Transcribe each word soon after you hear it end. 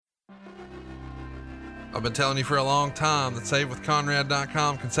I've been telling you for a long time that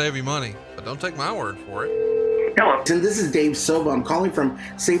SaveWithConrad.com can save you money, but don't take my word for it. Hello. And this is Dave Silva. I'm calling from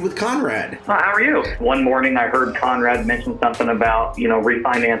Save with Conrad. How are you? One morning I heard Conrad mention something about,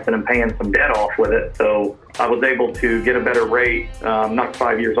 refinancing and paying some debt off with it. So I was able to get a better rate, knocked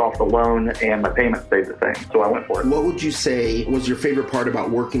 5 years off the loan, and my payment stayed the same. So I went for it. What would you say was your favorite part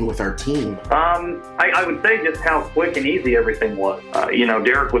about working with our team? I would say just how quick and easy everything was.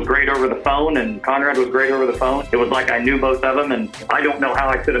 Derek was great over the phone and Conrad was great over the phone. It was like I knew both of them, and I don't know how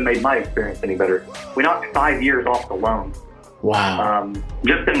I could have made my experience any better. We knocked 5 years off the loan. Wow.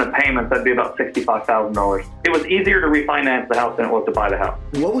 Just in the payments, that'd be about $65,000. It was easier to refinance the house than it was to buy the house.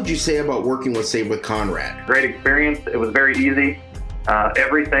 What would you say about working with Save with Conrad? Great experience. It was very easy.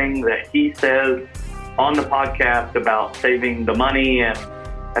 Everything that he says on the podcast about saving the money and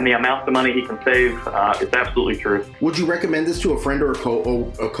the amount of money he can save, it's absolutely true. Would you recommend this to a friend or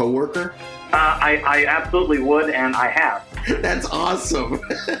a coworker? I absolutely would, and I have. That's awesome.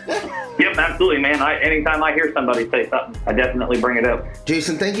 Yep, absolutely, man. Anytime I hear somebody say something, I definitely bring it up.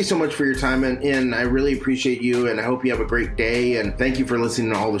 Jason, thank you so much for your time, and I really appreciate you, and I hope you have a great day, and thank you for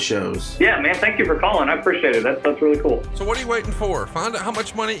listening to all the shows. Yeah, man, thank you for calling. I appreciate it. That's really cool. So what are you waiting for? Find out how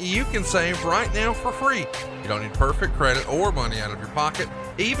much money you can save right now for free. You don't need perfect credit or money out of your pocket.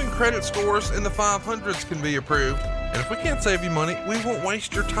 Even credit scores in the 500s can be approved. And if we can't save you money, we won't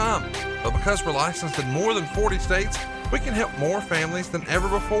waste your time. But because we're licensed in more than 40 states, we can help more families than ever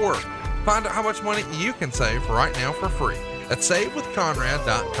before. Find out how much money you can save right now for free at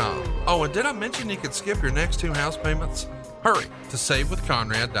SaveWithConrad.com. Oh, and did I mention you could skip your next 2 house payments? Hurry to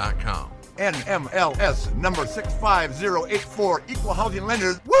SaveWithConrad.com. NMLS number 65084, Equal Housing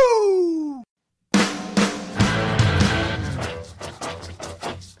Lenders. Woo!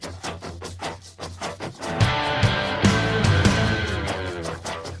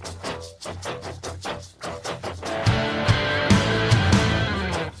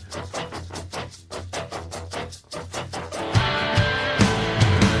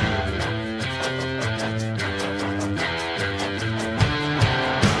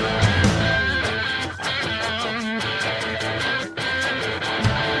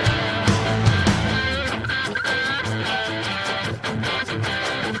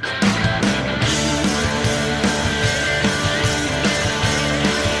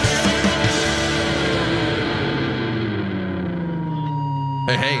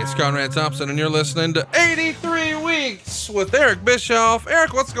 Hey, it's Conrad Thompson, and you're listening to 83 Weeks with Eric Bischoff.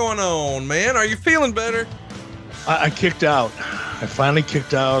 Eric, what's going on, man? Are you feeling better? I kicked out. I finally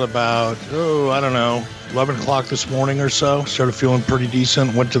kicked out about, 11 o'clock this morning or so. Started feeling pretty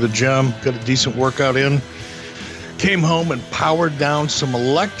decent. Went to the gym, got a decent workout in. Came home and powered down some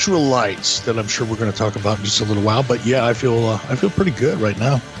electrolytes that I'm sure we're going to talk about in just a little while. But yeah, I feel pretty good right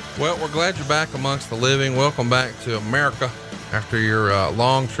now. Well, we're glad you're back amongst the living. Welcome back to America after your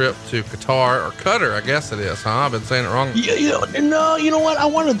long trip to Qatar, or Qatar, I guess it is, huh? I've been saying it wrong. No, you know what? I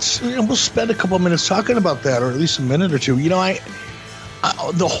want to we'll spend a couple of minutes talking about that, or at least a minute or two. I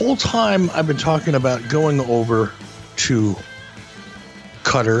the whole time I've been talking about going over to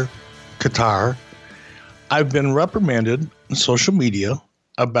Qatar, I've been reprimanded on social media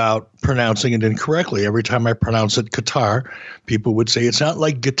about pronouncing it incorrectly. Every time I pronounce it Qatar, people would say it's not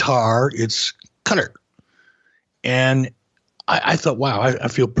like guitar, it's Qatar. And I thought, wow, I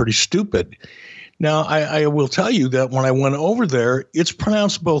feel pretty stupid. Now, I will tell you that when I went over there, it's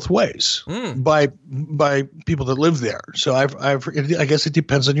pronounced both ways by people that live there. So I guess it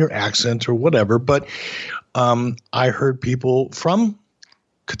depends on your accent or whatever. But I heard people from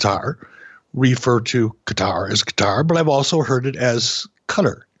Qatar refer to Qatar as Qatar, but I've also heard it as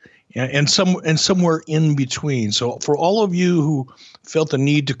Qatar, and somewhere in between. So for all of you who felt the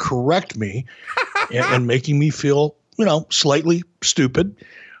need to correct me and making me feel slightly stupid,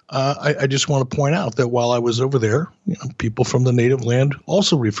 I just want to point out that while I was over there, people from the native land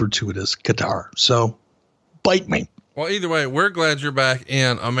also referred to it as Qatar. So bite me. Well, either way, we're glad you're back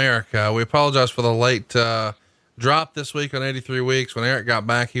in America. We apologize for the late drop this week on 83 Weeks. When Eric got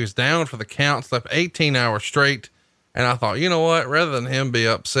back, he was down for the count, slept 18 hours straight. And I thought, you know what, rather than him be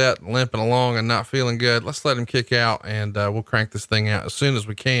upset, limping along and not feeling good, let's let him kick out, and we'll crank this thing out as soon as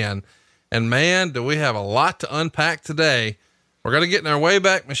we can. And man, do we have a lot to unpack today. We're going to get in our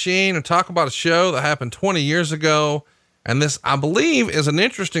Wayback Machine and talk about a show that happened 20 years ago. And this, I believe, is an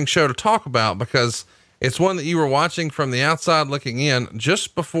interesting show to talk about because it's one that you were watching from the outside looking in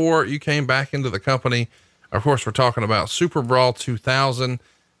just before you came back into the company. Of course, we're talking about SuperBrawl 2000.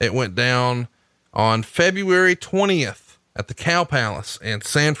 It went down on February 20th at the Cow Palace in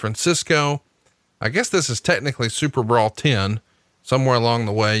San Francisco. I guess this is technically SuperBrawl 10. Somewhere along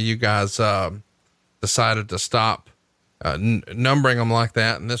the way, you guys decided to stop numbering them like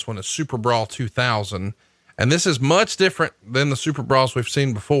that. And this one is SuperBrawl 2000. And this is much different than the SuperBrawls we've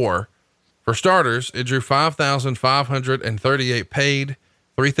seen before. For starters, it drew 5,538 paid,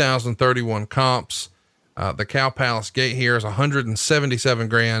 3,031 comps. The Cow Palace gate here is 177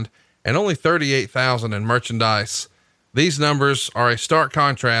 grand and only 38,000 in merchandise. These numbers are a stark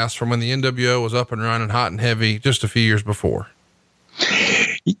contrast from when the NWO was up and running hot and heavy just a few years before.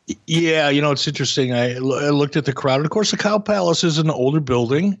 Yeah, it's interesting. I looked at the crowd. Of course, the Cow Palace is an older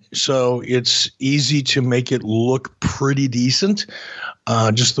building, so it's easy to make it look pretty decent.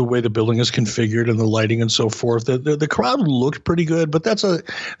 Just the way the building is configured and the lighting and so forth. The crowd looked pretty good, but that's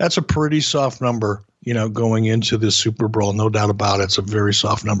a pretty soft number, going into this SuperBrawl. No doubt about it. It's a very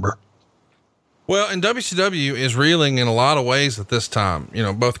soft number. Well, and WCW is reeling in a lot of ways at this time,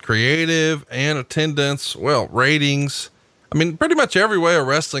 both creative and attendance, ratings. I mean, pretty much every way a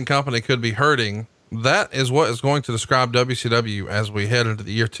wrestling company could be hurting. That is what is going to describe WCW as we head into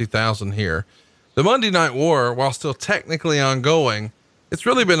the year 2000 here. The Monday Night War, while still technically ongoing, it's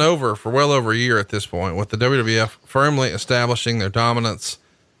really been over for well over a year at this point, with the WWF firmly establishing their dominance.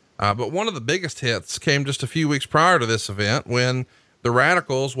 But one of the biggest hits came just a few weeks prior to this event when the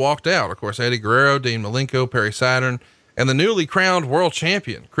Radicals walked out. Of course, Eddie Guerrero, Dean Malenko, Perry Saturn, and the newly crowned world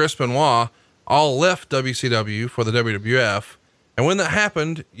champion, Chris Benoit, all left WCW for the WWF. And when that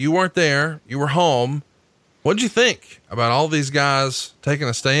happened, you weren't there, you were home. What'd you think about all these guys taking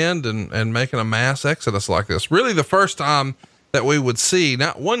a stand and making a mass exodus like this? Really the first time that we would see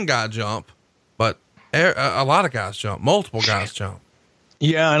not one guy jump, but a lot of guys jump, multiple guys jump.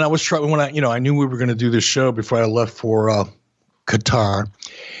 Yeah. And I was trying when I knew we were going to do this show before I left for, Qatar,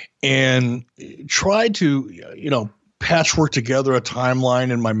 and tried to, patchwork together a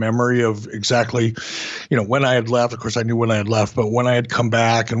timeline in my memory of exactly, when I had left. Of course, I knew when I had left, but when I had come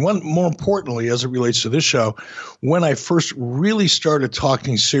back, and more importantly, as it relates to this show, when I first really started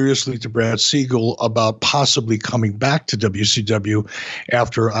talking seriously to Brad Siegel about possibly coming back to WCW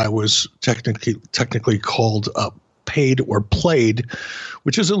after I was technically called up, paid or played,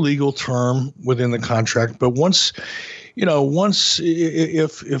 which is a legal term within the contract. But once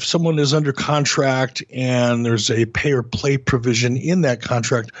if someone is under contract and there's a pay or play provision in that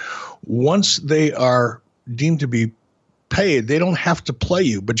contract, once they are deemed to be paid, they don't have to play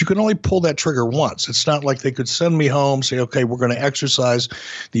you, but you can only pull that trigger once. It's not like they could send me home, say, okay, we're going to exercise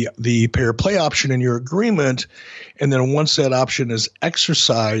the pay or play option in your agreement. And then once that option is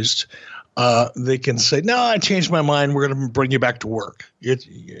exercised, they can say, no, I changed my mind. We're going to bring you back to work.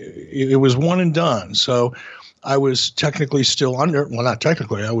 It was one and done. So I was technically still not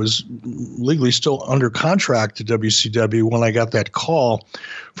technically, I was legally still under contract to WCW when I got that call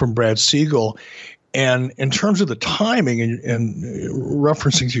from Brad Siegel. And in terms of the timing and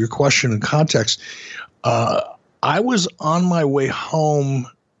referencing to your question and context, I was on my way home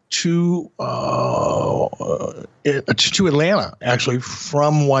to Atlanta, actually,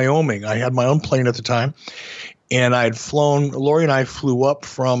 from Wyoming. I had my own plane at the time. And I had Lori and I flew up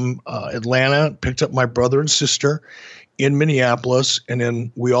from Atlanta, picked up my brother and sister in Minneapolis, and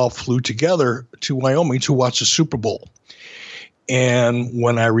then we all flew together to Wyoming to watch the Super Bowl. And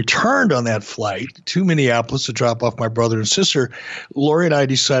when I returned on that flight to Minneapolis to drop off my brother and sister, Lori and I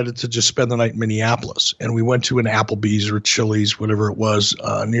decided to just spend the night in Minneapolis. And we went to an Applebee's or Chili's, whatever it was,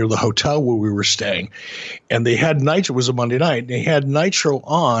 near the hotel where we were staying. And they had Nitro, it was a Monday night. They had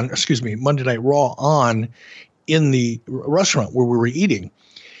Monday Night Raw on in the restaurant where we were eating.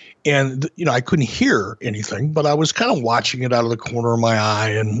 And, I couldn't hear anything, but I was kind of watching it out of the corner of my eye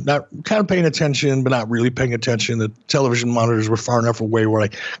and not kind of paying attention, but not really paying attention. The television monitors were far enough away where I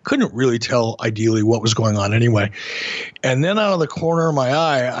couldn't really tell ideally what was going on anyway. And then out of the corner of my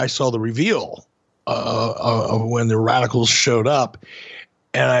eye, I saw the reveal of when the Radicals showed up.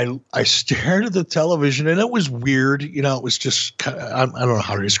 And I stared at the television, and it was weird. It was just kind of, I don't know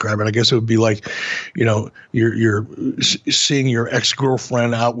how to describe it. I guess it would be like, you're seeing your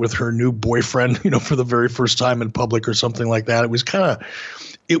ex-girlfriend out with her new boyfriend, for the very first time in public or something like that. It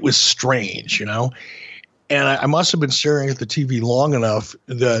was strange, And I must have been staring at the TV long enough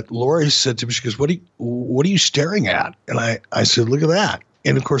that Lori said to me, she goes, what are you staring at? And I said, look at that.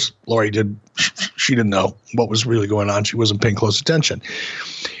 And of course, Lori she didn't know what was really going on. She wasn't paying close attention.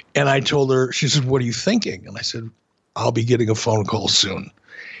 And I told her, she said, what are you thinking? And I said, I'll be getting a phone call soon.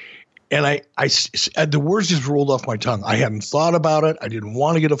 And the words just rolled off my tongue. I hadn't thought about it. I didn't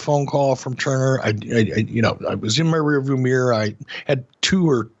want to get a phone call from Turner. I was in my rearview mirror. I had 2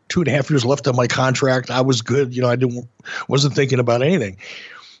 or 2.5 years left on my contract. I was good. I wasn't thinking about anything,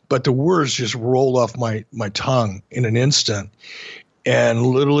 but the words just rolled off my tongue in an instant. And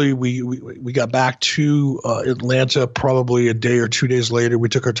literally, we got back to Atlanta probably a day or 2 days later. We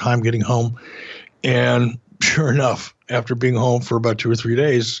took our time getting home. And sure enough, after being home for about 2 or 3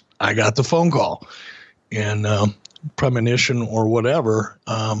 days, I got the phone call. And premonition or whatever,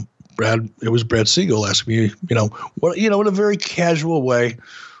 it was Brad Siegel asking me, in a very casual way,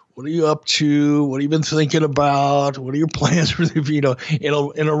 what are you up to? What have you been thinking about? What are your plans for the,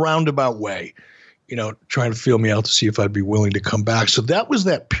 in a roundabout way, trying to feel me out to see if I'd be willing to come back. So that was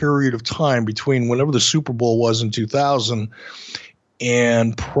that period of time between whenever the Super Bowl was in 2000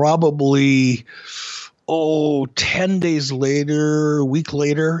 and probably, 10 days later, a week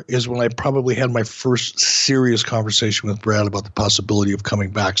later is when I probably had my first serious conversation with Brad about the possibility of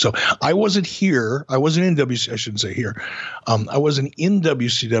coming back. So I wasn't here. I wasn't in I shouldn't say here. I wasn't in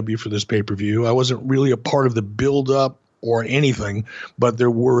WCW for this pay-per-view. I wasn't really a part of the build-up or anything, but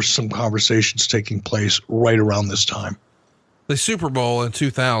there were some conversations taking place right around this time. The Super Bowl in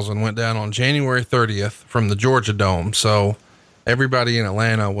 2000 went down on January 30th from the Georgia Dome. So everybody in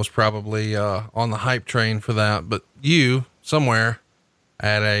Atlanta was probably on the hype train for that, but you somewhere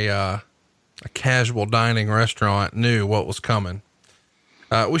at a casual dining restaurant knew what was coming.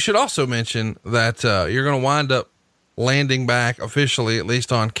 We should also mention that you're going to wind up landing back officially, at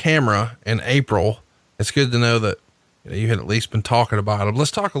least on camera, in April. It's good to know that you had at least been talking about it. Let's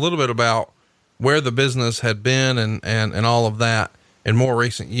talk a little bit about where the business had been and all of that in more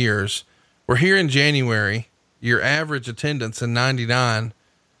recent years. We're here in January. Your average attendance in 99,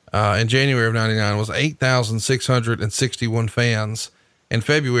 in January of 99 was 8,661 fans. In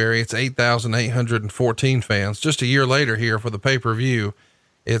February, it's 8,814 fans. Just a year later here for the pay-per-view,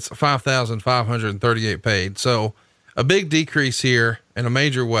 it's 5,538 paid. So a big decrease here in a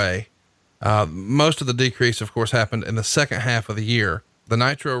major way. Most of the decrease, of course, happened in the second half of the year. The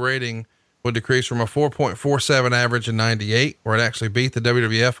Nitro rating would decrease from a 4.47 average in 98, where it actually beat the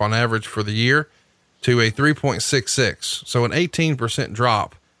WWF on average for the year, to a 3.66. So an 18%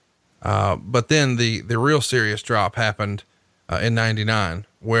 drop. But then the real serious drop happened in 99,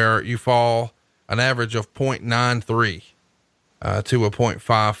 where you fall an average of 0.93 to a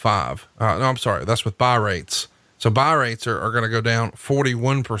 0.55. No, I'm sorry. That's with buy rates. So buy rates are going to go down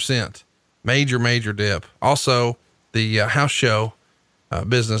 41%. Major dip. Also, the house show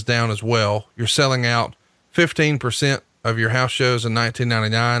business down as well. You're selling out 15% of your house shows in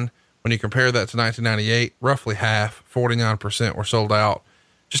 1999. When you compare that to 1998, roughly half, 49% were sold out.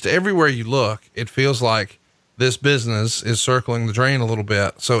 Just everywhere you look, it feels like this business is circling the drain a little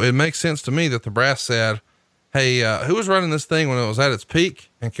bit. So it makes sense to me that the brass said, hey, who was running this thing when it was at its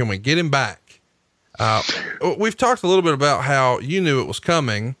peak, and can we get him back? We've talked a little bit about how you knew it was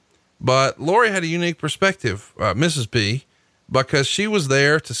coming, but Lori had a unique perspective, Mrs. B, because she was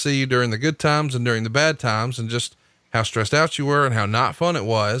there to see you during the good times and during the bad times, and just how stressed out you were and how not fun it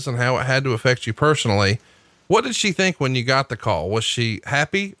was and how it had to affect you personally. What did she think when you got the call? Was she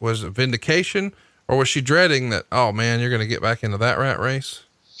happy? Was it vindication? Or was she dreading that, oh man, you're going to get back into that rat race?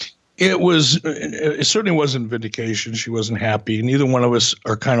 It certainly wasn't vindication. She wasn't happy. Neither one of us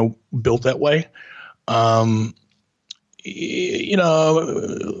are kind of built that way.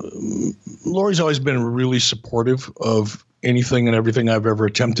 Lori's always been really supportive of anything and everything I've ever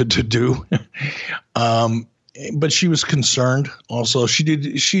attempted to do. But she was concerned also. She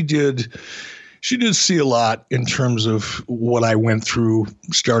did see a lot in terms of what I went through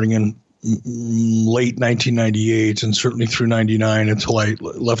starting in late 1998 and certainly through 99 until I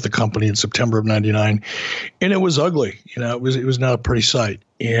left the company in September of 99. And it was ugly. It was not a pretty sight.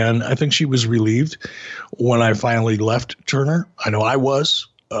 And I think she was relieved when I finally left Turner. I know I was.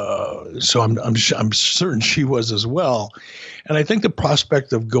 So I'm certain she was as well. And I think the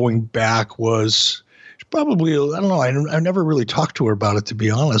prospect of going back was probably, I don't know. I never really talked to her about it, to be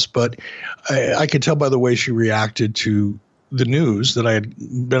honest, but I could tell by the way she reacted to the news that I had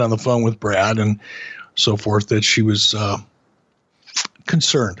been on the phone with Brad and so forth, that she was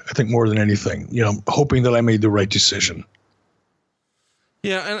concerned, I think, more than anything, hoping that I made the right decision.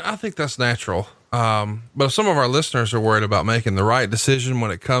 Yeah. And I think that's natural. But if some of our listeners are worried about making the right decision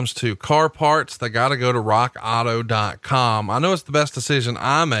when it comes to car parts, they got to go to rockauto.com. I know it's the best decision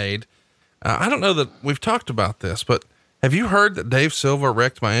I made. I don't know that we've talked about this, but have you heard that Dave Silva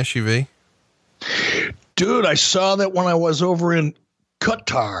wrecked my SUV? Dude, I saw that when I was over in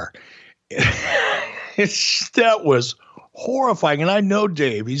Qatar. That was horrifying. And I know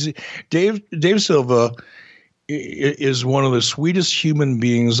Dave. Dave Silva is one of the sweetest human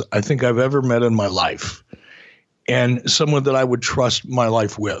beings I think I've ever met in my life, and someone that I would trust my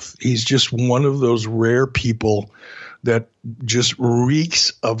life with. He's just one of those rare people that just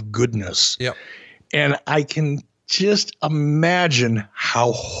reeks of goodness. Yep. And I can just imagine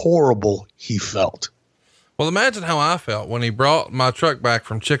how horrible he felt. Well, imagine how I felt when he brought my truck back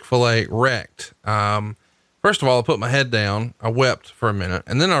from Chick-fil-A wrecked. First of all, I put my head down. I wept for a minute,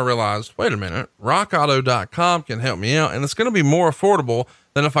 and then I realized, wait a minute, rockauto.com can help me out. And it's going to be more affordable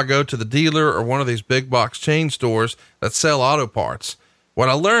than if I go to the dealer or one of these big box chain stores that sell auto parts. What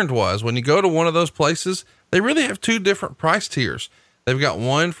I learned was when you go to one of those places, they really have two different price tiers. They've got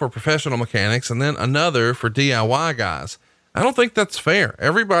one for professional mechanics and then another for DIY guys. I don't think that's fair.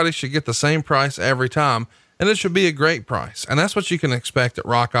 Everybody should get the same price every time, and it should be a great price. And that's what you can expect at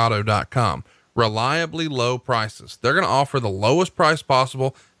rockauto.com. Reliably low prices. They're going to offer the lowest price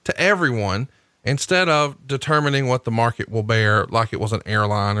possible to everyone instead of determining what the market will bear, like it was an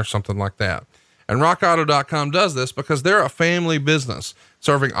airline or something like that. And rockauto.com does this because they're a family business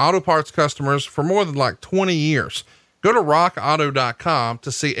serving auto parts customers for more than like 20 years. Go to rockauto.com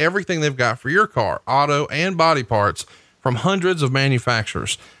to see everything they've got for your car, auto and body parts from hundreds of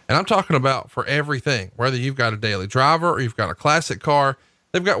manufacturers. And I'm talking about for everything, whether you've got a daily driver or you've got a classic car,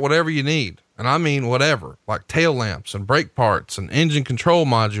 they've got whatever you need. And I mean, whatever, like tail lamps and brake parts and engine control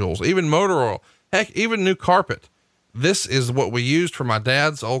modules, even motor oil, heck, even new carpet. This is what we used for my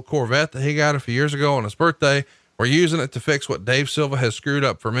dad's old Corvette that he got a few years ago on his birthday. We're using it to fix what Dave Silva has screwed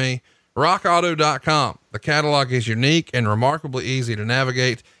up for me. rockauto.com. The catalog is unique and remarkably easy to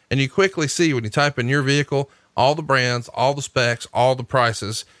navigate. And you quickly see when you type in your vehicle, all the brands, all the specs, all the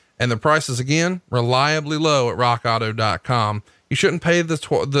prices, and the prices again, reliably low at rockauto.com. You shouldn't pay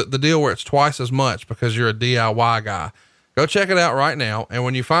the deal where it's twice as much because you're a DIY guy. Go check it out right now. And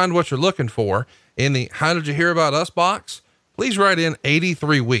when you find what you're looking for in the How Did You Hear About Us box, please write in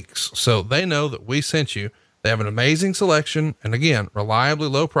 83 weeks so they know that we sent you. They have an amazing selection. And again, reliably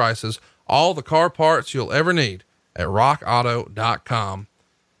low prices, all the car parts you'll ever need at rockauto.com.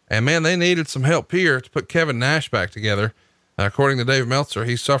 And man, they needed some help here to put Kevin Nash back together. According to Dave Meltzer,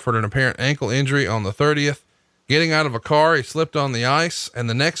 he suffered an apparent ankle injury on the 30th. Getting out of a car, he slipped on the ice, and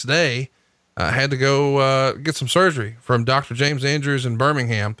the next day had to go get some surgery from Dr. James Andrews in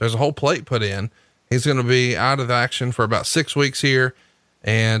Birmingham. There's a whole plate put in. He's going to be out of action for about 6 weeks here,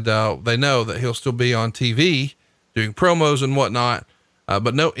 and they know that he'll still be on TV doing promos and whatnot,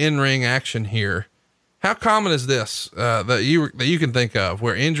 but no in-ring action here. How common is this that you can think of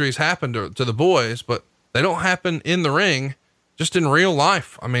where injuries happen to the boys, but they don't happen in the ring, just in real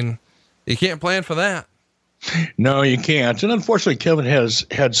life? I mean, you can't plan for that. No, you can't. And unfortunately, Kevin has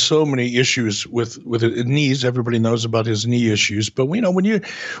had so many issues with his knees. Everybody knows about his knee issues, but when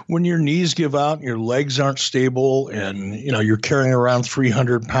your knees give out and your legs aren't stable and, you're carrying around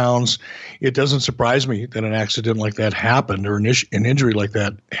 300 pounds, it doesn't surprise me that an accident like that happened or an injury like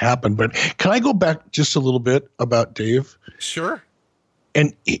that happened. But can I go back just a little bit about Dave? Sure.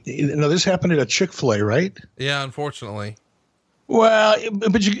 And this happened at a Chick-fil-A, right? Yeah, unfortunately. Well,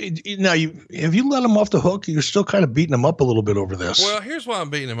 but have you let him off the hook? You're still kind of beating him up a little bit over this. Well, here's why I'm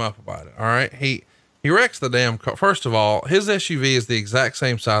beating him up about it. All right. He wrecks the damn car. First of all, his SUV is the exact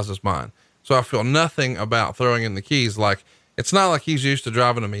same size as mine. So I feel nothing about throwing in the keys. Like, it's not like he's used to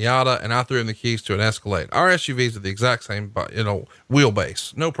driving a Miata and I threw in the keys to an Escalade. Our SUVs are the exact same,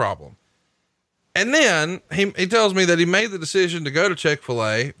 wheelbase, no problem. And then he tells me that he made the decision to go to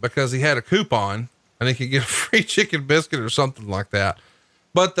Chick-fil-A because he had a coupon and he could get a free chicken biscuit or something like that.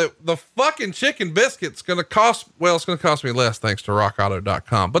 But the fucking chicken biscuit's going to cost, it's going to cost me less thanks to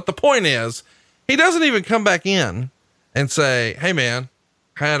rockauto.com. But the point is, he doesn't even come back in and say, hey man,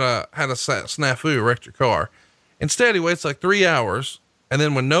 had a snafu, wrecked your car. Instead, he waits like 3 hours. And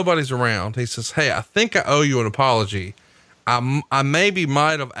then when nobody's around, he says, hey, I think I owe you an apology. I maybe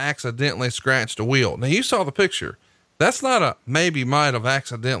might have accidentally scratched a wheel. Now you saw the picture. That's not a maybe might have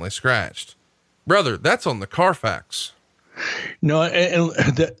accidentally scratched. Brother, that's on the Carfax. No,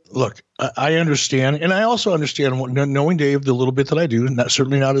 look, I understand. And I also understand knowing Dave, the little bit that I do,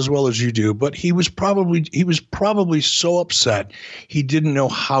 certainly not as well as you do, but he was probably so upset. He didn't know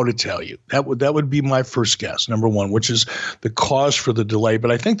how to tell you. That would be my first guess. Number one, which is the cause for the delay.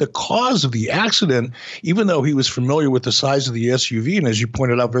 But I think the cause of the accident, even though he was familiar with the size of the SUV, and as you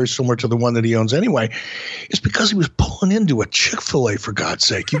pointed out, very similar to the one that he owns anyway, is because he was pulling into a Chick-fil-A, for God's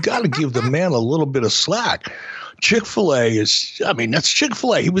sake. You got to give the man a little bit of slack. Chick-fil-A that's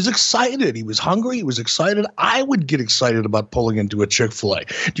Chick-fil-A. He was excited. He was hungry. He was excited. I would get excited about pulling into a Chick-fil-A.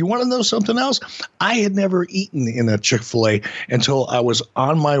 Do you want to know something else? I had never eaten in a Chick-fil-A until I was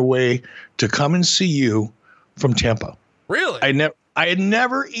on my way to come and see you from Tampa. Really? I had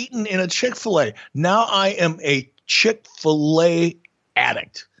never eaten in a Chick-fil-A. Now I am a Chick-fil-A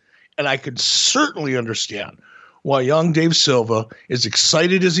addict. And I could certainly understand while young Dave Silva, as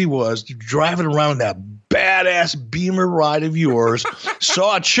excited as he was, driving around that badass Beamer ride of yours,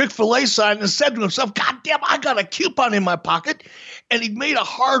 saw a Chick-fil-A sign and said to himself, God damn, I got a coupon in my pocket. And he made a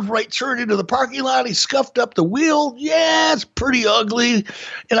hard right turn into the parking lot. He scuffed up the wheel. Yeah, it's pretty ugly.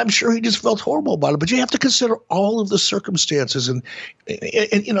 And I'm sure he just felt horrible about it. But you have to consider all of the circumstances and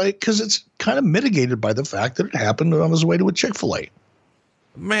you know, because it's kind of mitigated by the fact that it happened on his way to a Chick-fil-A.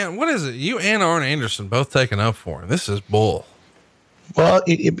 Man, what is it? You and Arn Anderson both taking up for him. This is bull. Well,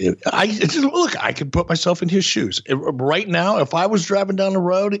 look, I can put myself in his shoes. Right now, if I was driving down the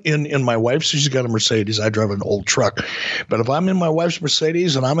road in my wife's, she's got a Mercedes. I drive an old truck. But if I'm in my wife's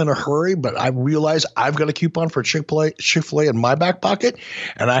Mercedes and I'm in a hurry, but I realize I've got a coupon for Chick-fil-A in my back pocket,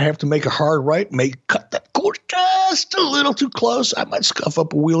 and I have to make a hard right, cut that course just a little too close, I might scuff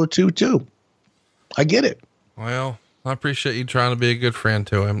up a wheel or two, too. I get it. Well, I appreciate you trying to be a good friend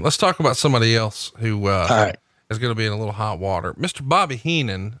to him. Let's talk about somebody else who, all right, is going to be in a little hot water. Mr. Bobby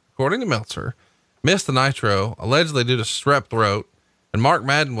Heenan, according to Meltzer, missed the Nitro allegedly due to strep throat, and Mark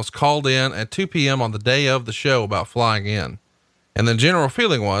Madden was called in at 2 p.m. on the day of the show about flying in. And the general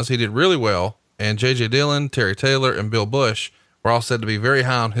feeling was he did really well, and J.J. Dillon, Terry Taylor, and Bill Bush were all said to be very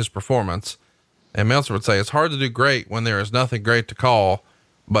high on his performance. And Meltzer would say it's hard to do great when there is nothing great to call,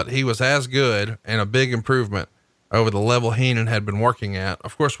 but he was as good and a big improvement over the level Heenan had been working at.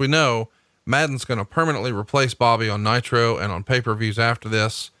 Of course, we know Madden's going to permanently replace Bobby on Nitro and on pay-per-views after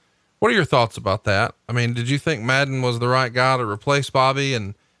this. What are your thoughts about that? I mean, did you think Madden was the right guy to replace Bobby?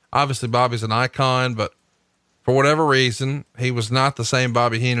 And obviously Bobby's an icon, but for whatever reason, he was not the same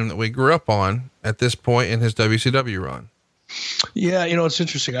Bobby Heenan that we grew up on at this point in his WCW run. Yeah, you know, it's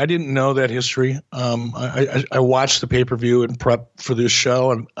interesting. I didn't know that history. I watched the pay-per-view and prep for this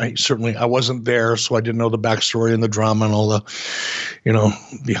show, and I wasn't there, so I didn't know the backstory and the drama and all the, you know,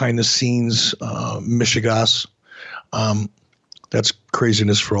 behind the scenes, Michigas. That's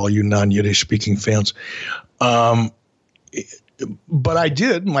craziness for all you non-Yiddish speaking fans. But I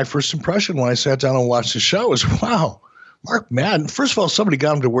did. My first impression when I sat down and watched the show was, wow, Mark Madden. First of all, somebody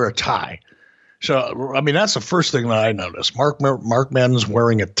got him to wear a tie. So, I mean, that's the first thing that I noticed. Mark Madden's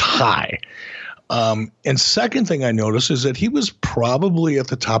wearing a tie. And second thing I noticed is that he was probably at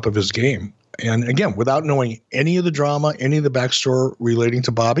the top of his game. And again, without knowing any of the drama, any of the backstory relating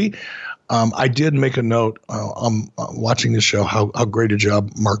to Bobby, I did make a note watching the show how great a job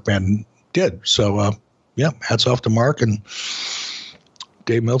Mark Madden did. So, yeah, hats off to Mark and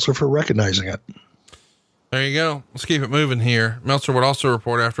Dave Meltzer for recognizing it. There you go. Let's keep it moving here. Meltzer would also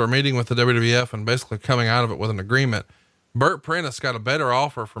report after a meeting with the WWF and basically coming out of it with an agreement, Burt Prentice got a better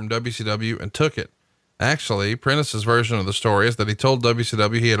offer from WCW and took it. Actually, Prentice's version of the story is that he told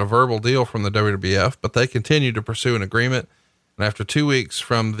WCW he had a verbal deal from the WWF, but they continued to pursue an agreement. And after 2 weeks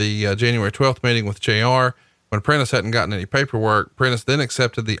from the January 12th meeting with JR, when Prentice hadn't gotten any paperwork, Prentice then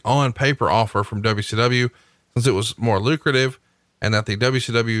accepted the on-paper offer from WCW since it was more lucrative, and that the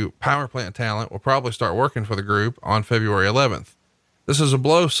WCW power plant talent will probably start working for the group on February 11th. This is a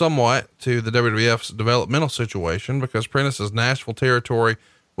blow somewhat to the WWF's developmental situation because Prentice's Nashville territory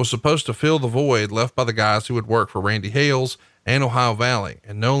was supposed to fill the void left by the guys who would work for Randy Hales and Ohio Valley,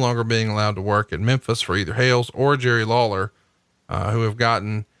 and no longer being allowed to work in Memphis for either Hales or Jerry Lawler, who have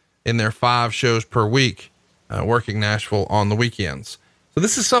gotten in their 5 shows per week, working Nashville on the weekends. So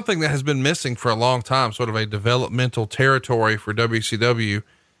this is something that has been missing for a long time, sort of a developmental territory for WCW.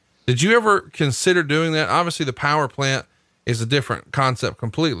 Did you ever consider doing that? Obviously the power plant is a different concept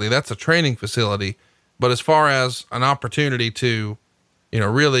completely. That's a training facility, but as far as an opportunity to, you know,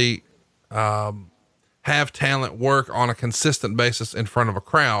 really, have talent work on a consistent basis in front of a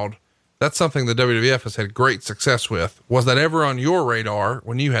crowd, that's something the WWF has had great success with. Was that ever on your radar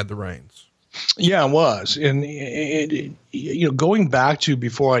when you had the reins? Yeah, it was. And you know, going back to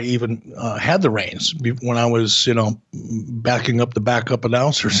before I even had the reins, when I was, you know, backing up the backup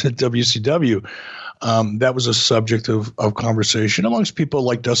announcers at WCW, that was a subject of conversation amongst people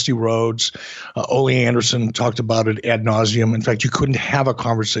like Dusty Rhodes. Ole Anderson talked about it ad nauseum. In fact, you couldn't have a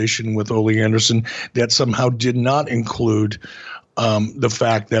conversation with Ole Anderson that somehow did not include the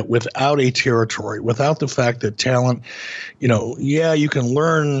fact that without a territory, without the fact that talent, you know, yeah, you can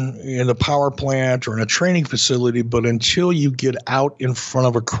learn in a power plant or in a training facility, but until you get out in front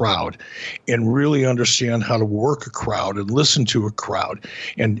of a crowd and really understand how to work a crowd and listen to a crowd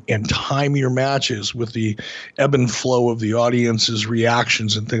and time your matches with the ebb and flow of the audience's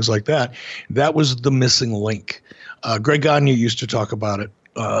reactions and things like that, that was the missing link. Greg Gagne used to talk about it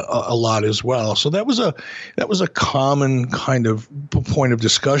a lot as well. So that was a common kind of point of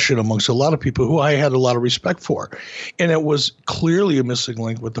discussion amongst a lot of people who I had a lot of respect for, and it was clearly a missing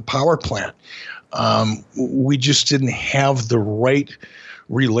link with the power plant. We just didn't have the right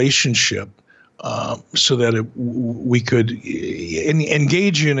relationship so that we could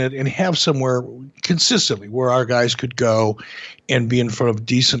engage in it and have somewhere consistently where our guys could go and be in front of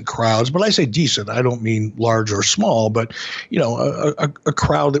decent crowds. But I say decent, I don't mean large or small, but a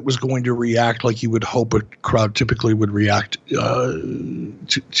crowd that was going to react like you would hope a crowd typically would react to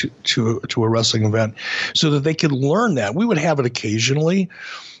a wrestling event, so that they could learn that. We would have it occasionally.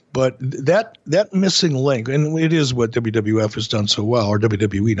 But that missing link, and it is what WWF has done so well, or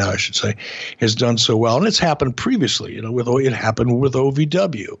WWE now I should say, has done so well, and it's happened previously. It happened with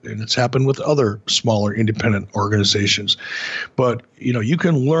OVW, and it's happened with other smaller independent organizations. But you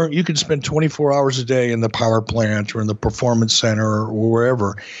can spend 24 hours a day in the power plant or in the performance center or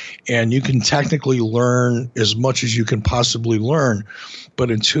wherever, and you can technically learn as much as you can possibly learn. But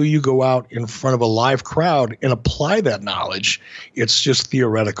until you go out in front of a live crowd and apply that knowledge, it's just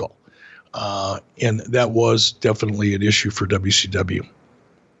theoretical. And that was definitely an issue for WCW.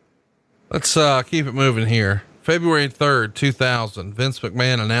 Let's keep it moving here. February 3rd, 2000, Vince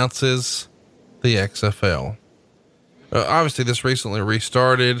McMahon announces the XFL. Obviously, this recently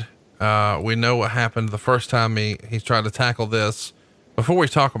restarted. We know what happened the first time he tried to tackle this. Before we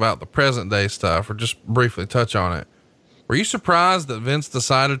talk about the present day stuff, or just briefly touch on it, were you surprised that Vince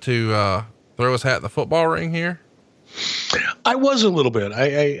decided to throw his hat in the football ring here? I was a little bit.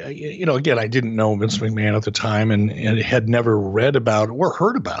 Again, I didn't know Vince McMahon at the time, and had never read about or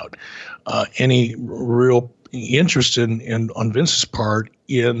heard about any real interest on Vince's part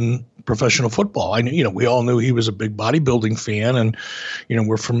in professional football. I knew, we all knew he was a big bodybuilding fan, and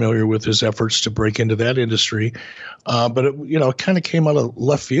we're familiar with his efforts to break into that industry. But it kind of came out of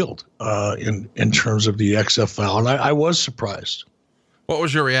left field in terms of the XFL, and I was surprised. What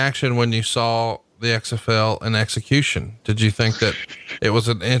was your reaction when you saw the XFL in execution? Did you think that it was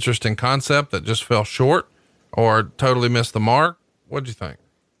an interesting concept that just fell short, or totally missed the mark? What did you think?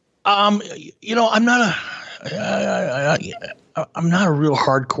 I'm not a real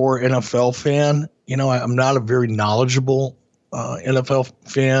hardcore NFL fan. I'm not a very knowledgeable NFL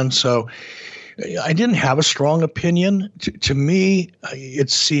fan, so I didn't have a strong opinion. To me, it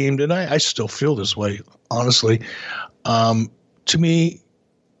seemed, and I still feel this way, honestly. To me,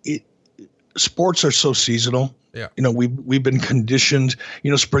 sports are so seasonal. Yeah. We've been conditioned,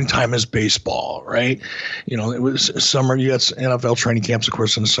 springtime is baseball, right? It was summer. You got NFL training camps, of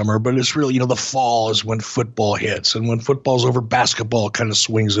course, in the summer, but it's really, the fall is when football hits, and when football's over, basketball kind of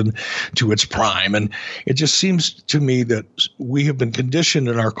swings into its prime. And it just seems to me that we have been conditioned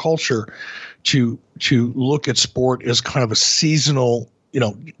in our culture to look at sport as kind of a seasonal,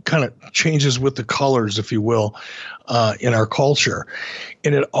 kind of changes with the colors, if you will, in our culture.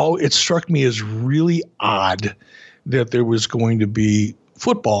 And it struck me as really odd that there was going to be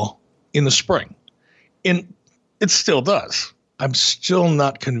football in the spring. And it still does. I'm still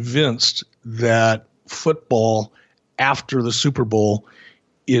not convinced that football after the Super Bowl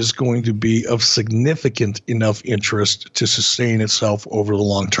is going to be of significant enough interest to sustain itself over the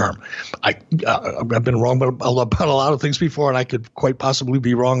long term. I've been wrong about a lot of things before, and I could quite possibly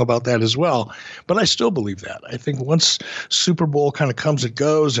be wrong about that as well. But I still believe that. I think once Super Bowl kind of comes and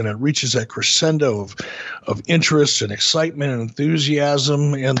goes, and it reaches that crescendo of interest and excitement and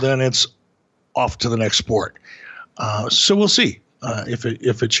enthusiasm, and then it's off to the next sport. So we'll see.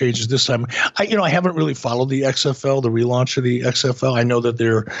 If it changes this time. I haven't really followed the XFL, the relaunch of the XFL. I know that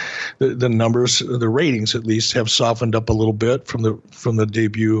the numbers, the ratings at least, have softened up a little bit from the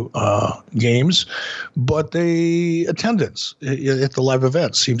debut games, but the attendance at the live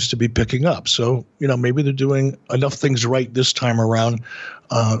event seems to be picking up. So maybe they're doing enough things right this time around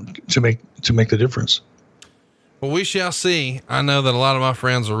to make the difference. Well, we shall see. I know that a lot of my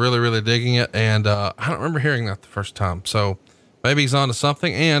friends are really, really digging it, and I don't remember hearing that the first time. So maybe he's onto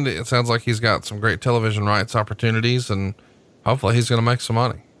something, and it sounds like he's got some great television rights opportunities, and hopefully he's going to make some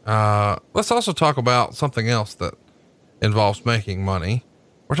money. Let's also talk about something else that involves making money.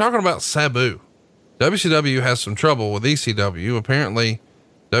 We're talking about Sabu. WCW has some trouble with ECW. Apparently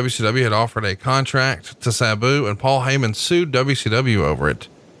WCW had offered a contract to Sabu, and Paul Heyman sued WCW over it.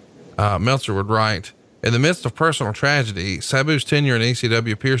 Meltzer would write, in the midst of personal tragedy, Sabu's tenure in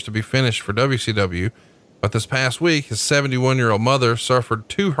ECW appears to be finished for WCW. But this past week, his 71-year-old mother suffered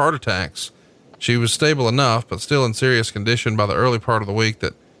 2 heart attacks. She was stable enough, but still in serious condition by the early part of the week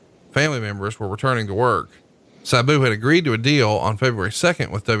that family members were returning to work. Sabu had agreed to a deal on February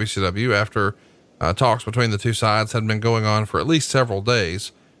 2nd with WCW after Talks between the two sides had been going on for at least several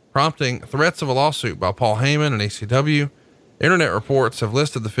days, prompting threats of a lawsuit by Paul Heyman and ECW. Internet reports have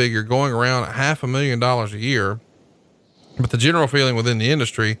listed the figure going around at $500,000 a year, but the general feeling within the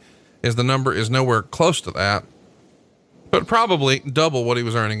industry is the number is nowhere close to that, but probably double what he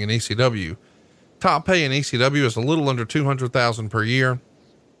was earning in ECW. Top pay in ECW is a little under $200,000 per year.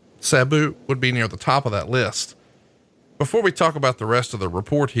 Sabu would be near the top of that list. Before we talk about the rest of the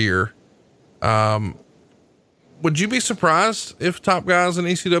report here, would you be surprised if top guys in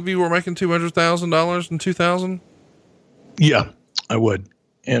ECW were making $200,000 in 2000? Yeah, I would.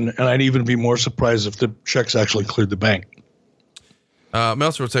 And I'd even be more surprised if the checks actually cleared the bank.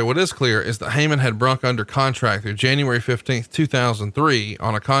 Meltzer would say what is clear is that Heyman had Brunk under contract through January 15th, 2003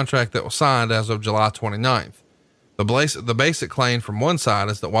 on a contract that was signed as of July 29th. The basic claim from one side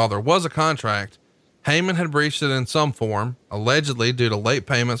is that while there was a contract, Heyman had breached it in some form, allegedly due to late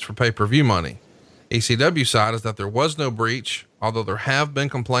payments for pay-per-view money. ECW side is that there was no breach, although there have been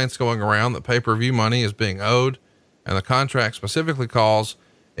complaints going around that pay-per-view money is being owed, and the contract specifically calls,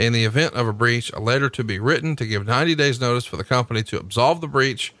 in the event of a breach, a letter to be written to give 90 days notice for the company to absolve the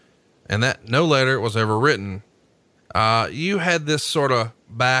breach, and that no letter was ever written. You had this sort of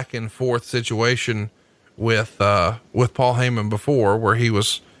back and forth situation with Paul Heyman before, where he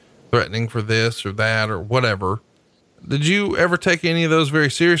was threatening for this or that or whatever. Did you ever take any of those very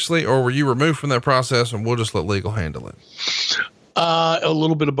seriously, or were you removed from that process and we'll just let legal handle it? A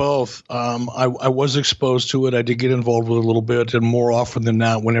little bit of both. I was exposed to it. I did get involved with it a little bit, and more often than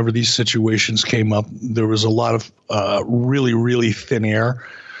not, whenever these situations came up, there was a lot of really, really thin air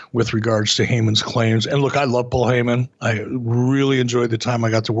with regards to Heyman's claims. And look, I love Paul Heyman. I really enjoyed the time I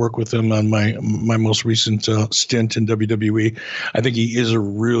got to work with him on my most recent stint in WWE. I think he is a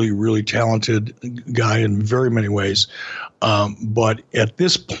really, really talented guy in very many ways. But at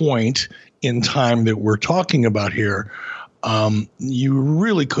this point in time that we're talking about here, you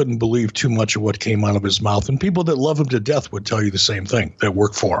really couldn't believe too much of what came out of his mouth, and people that love him to death would tell you the same thing that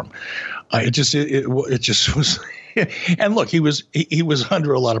work for him. It just was, and look, he was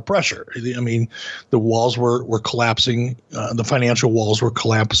under a lot of pressure. I mean, the walls were collapsing, the financial walls were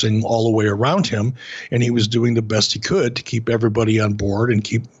collapsing all the way around him, and he was doing the best he could to keep everybody on board and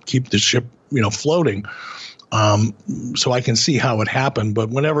keep the ship, floating. So I can see how it happened, but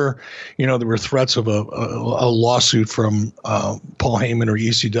whenever, there were threats of a lawsuit from, Paul Heyman or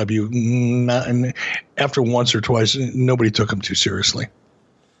ECW, and after once or twice, nobody took him too seriously.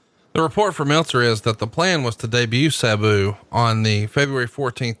 The report from Meltzer is that the plan was to debut Sabu on the February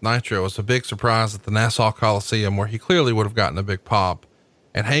 14th Nitro as a big surprise at the Nassau Coliseum, where he clearly would have gotten a big pop.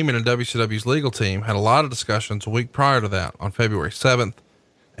 And Heyman and WCW's legal team had a lot of discussions a week prior to that on February 7th.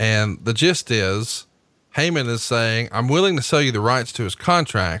 And the gist is, Heyman is saying, I'm willing to sell you the rights to his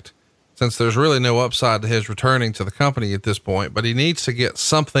contract, since there's really no upside to his returning to the company at this point, but he needs to get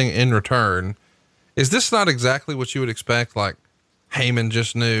something in return. Is this not exactly what you would expect? Like, Heyman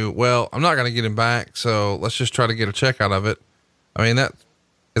just knew, well, I'm not going to get him back, so let's just try to get a check out of it. I mean,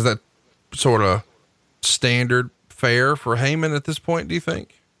 is that sort of standard fare for Heyman at this point, do you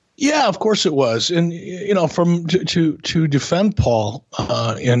think? Yeah, of course it was. And, to defend Paul,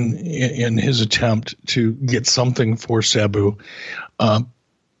 in his attempt to get something for Sabu,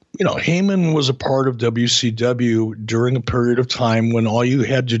 Heyman was a part of WCW during a period of time when all you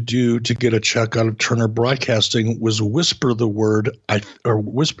had to do to get a check out of Turner Broadcasting was whisper the words,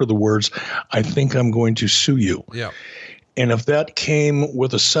 I think I'm going to sue you. Yeah. And if that came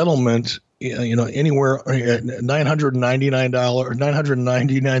with a settlement, anywhere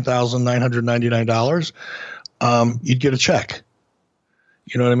 $999,999, you'd get a check.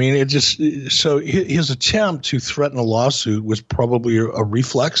 You know what I mean? So his attempt to threaten a lawsuit was probably a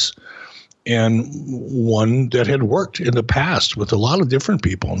reflex, and one that had worked in the past with a lot of different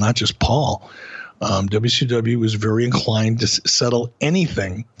people, not just Paul. WCW was very inclined to settle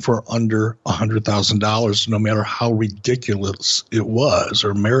anything for under $100,000, no matter how ridiculous it was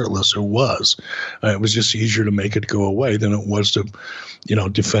or meritless it was. It was just easier to make it go away than it was to,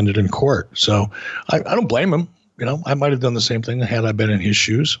 defend it in court. So I don't blame him. I might have done the same thing had I been in his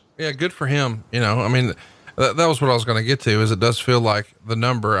shoes. Yeah, good for him. I mean, that was what I was going to get to, is it does feel like the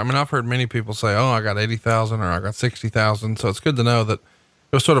number. I mean, I've heard many people say, oh, I got 80,000 or I got 60,000. So it's good to know that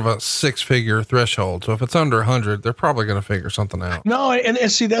it was sort of a 6-figure threshold. So if it's under 100, they're probably going to figure something out. No. And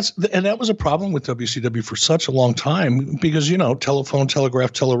see, that was a problem with WCW for such a long time because, telephone,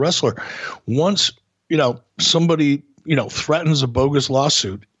 telegraph, telewrestler. Once, somebody, threatens a bogus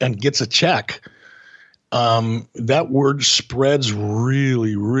lawsuit and gets a check, that word spreads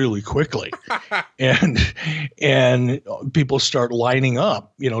really, really quickly. and people start lining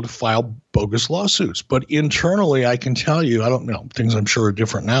up, to file bogus lawsuits. But internally, I can tell you, I don't know, things I'm sure are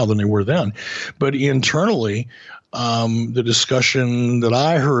different now than they were then. But internally, the discussion that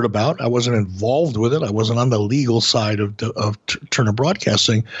I heard about, I wasn't involved with it. I wasn't on the legal side of Turner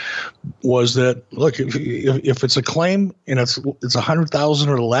Broadcasting. Was that, look, if it's a claim and it's $100,000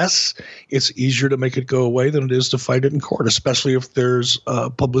 or less, it's easier to make it go away than it is to fight it in court, especially if there's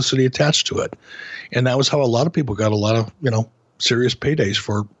publicity attached to it. And that was how a lot of people got a lot of serious paydays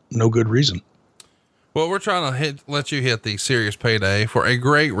for no good reason. Well, we're trying to let you hit the serious payday for a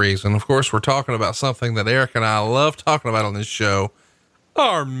great reason. Of course, we're talking about something that Eric and I love talking about on this show,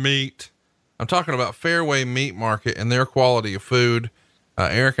 our meat. I'm talking about Fairway Meat Market and their quality of food.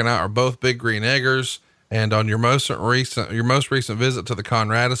 Eric and I are both big green eggers, and on your most recent visit to the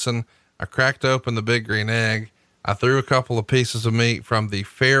Conradison, I cracked open the big green egg. I threw a couple of pieces of meat from the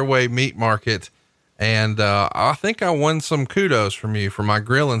Fairway Meat Market, and I think I won some kudos from you for my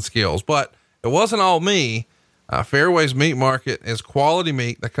grilling skills, but it wasn't all me. Fairway's Meat Market is quality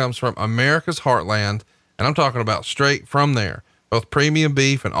meat that comes from America's heartland. And I'm talking about straight from there, both premium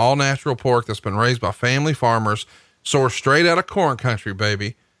beef and all natural pork that's been raised by family farmers, sourced straight out of corn country,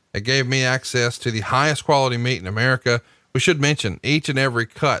 baby. It gave me access to the highest quality meat in America. We should mention each and every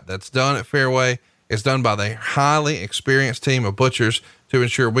cut that's done at Fairway is done by the highly experienced team of butchers to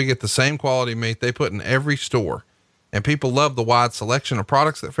ensure we get the same quality meat they put in every store. And people love the wide selection of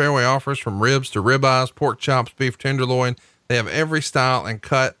products that Fairway offers, from ribs to ribeyes, pork chops, beef tenderloin. They have every style and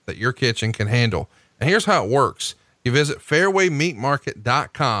cut that your kitchen can handle. And here's how it works. You visit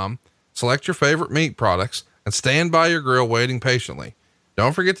fairwaymeatmarket.com, select your favorite meat products, and stand by your grill waiting patiently.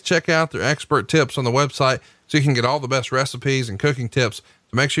 Don't forget to check out their expert tips on the website so you can get all the best recipes and cooking tips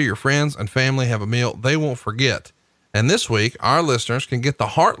to make sure your friends and family have a meal they won't forget. And this week, our listeners can get the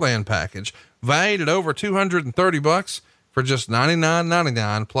Heartland package, valued at over $230 for just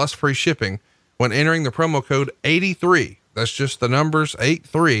 $99.99 plus free shipping when entering the promo code 83. That's just the numbers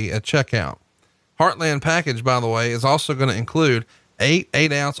 83 at checkout. Heartland package, by the way, is also going to include 8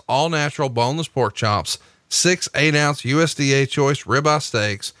 8-ounce all natural boneless pork chops, 6 8-ounce USDA choice ribeye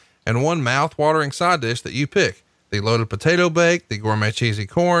steaks, and 1 mouth-watering side dish that you pick: the loaded potato bake, the gourmet cheesy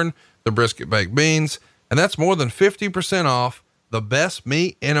corn, the brisket baked beans, and that's more than 50% off the best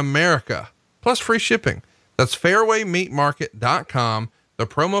meat in America, plus free shipping. That's fairwaymeatmarket.com. The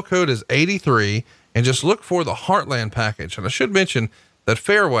promo code is 83, and just look for the Heartland package. And I should mention that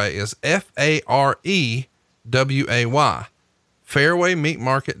Fairway is Fareway.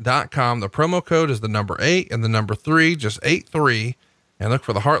 Fairwaymeatmarket.com. The promo code is the number 8 and the number 3, just 83, and look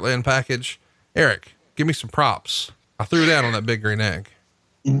for the Heartland package. Eric, give me some props. I threw down on that big green egg.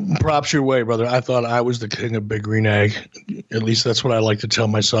 Props your way, brother. I thought I was the king of big green egg. At least that's what I like to tell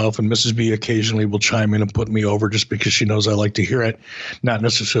myself. And Mrs. B occasionally will chime in and put me over just because she knows I like to hear it. Not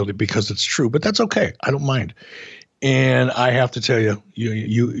necessarily because it's true, but that's okay. I don't mind. And I have to tell you,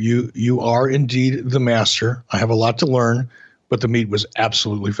 you are indeed the master. I have a lot to learn, but the meat was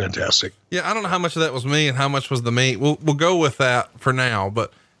absolutely fantastic. Yeah. I don't know how much of that was me and how much was the meat. We'll go with that for now,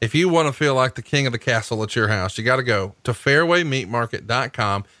 but if you want to feel like the king of the castle at your house, you got to go to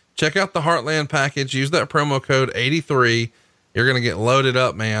fairwaymeatmarket.com. Check out the Heartland package. Use that promo code 83. You're going to get loaded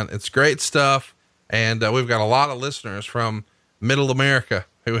up, man. It's great stuff. And we've got a lot of listeners from middle America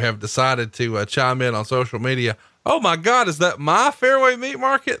who have decided to chime in on social media. Oh my God, is that my Fairway Meat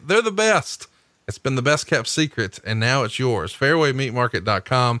Market? They're the best. It's been the best kept secret, and now it's yours.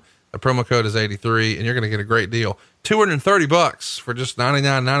 Fairwaymeatmarket.com. The promo code is 83, and you're going to get a great deal. $230 for just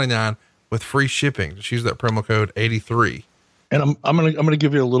 $99.99 with free shipping. Just use that promo code 83. And I'm going to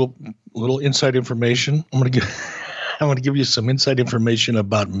give you a little inside information. I'm going to give you some inside information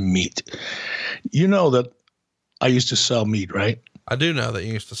about meat. You know that I used to sell meat, right? I do know that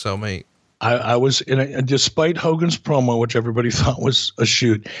you used to sell meat. I was despite Hogan's promo, which everybody thought was a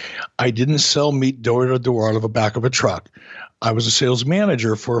shoot, I didn't sell meat door to door out of the back of a truck. I was a sales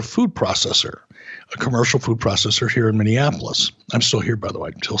manager for a food processor, a commercial food processor here in Minneapolis. I'm still here, by the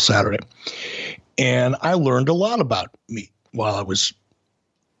way, until Saturday. And I learned a lot about meat while I was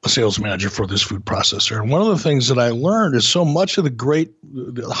a sales manager for this food processor. And one of the things that I learned is so much of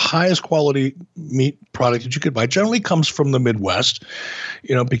the highest quality meat product that you could buy generally comes from the Midwest,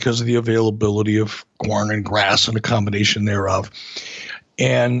 because of the availability of corn and grass and a combination thereof.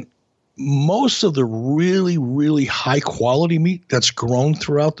 And most of the really, really high quality meat that's grown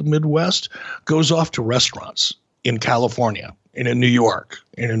throughout the Midwest goes off to restaurants in California, and in New York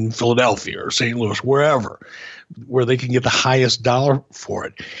and in Philadelphia or St. Louis, wherever, where they can get the highest dollar for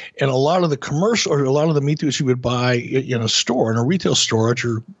it. And a lot of the commercial or a lot of the meat that you would buy in a store, in a retail store at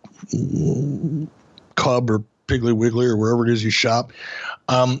your Cub or Piggly Wiggly or wherever it is you shop,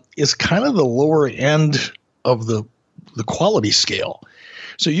 is kind of the lower end of the quality scale.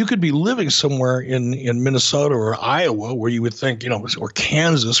 So you could be living somewhere in Minnesota or Iowa where you would think, or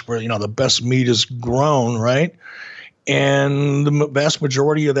Kansas where, the best meat is grown, right? And the vast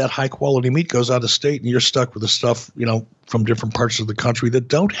majority of that high quality meat goes out of state and you're stuck with the stuff, from different parts of the country that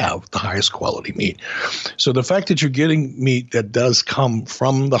don't have the highest quality meat. So the fact that you're getting meat that does come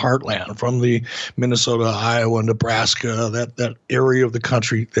from the heartland, from the Minnesota, Iowa, Nebraska, that area of the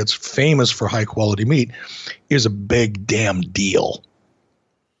country that's famous for high quality meat is a big damn deal.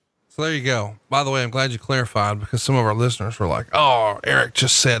 So there you go. By the way, I'm glad you clarified because some of our listeners were like, oh, Eric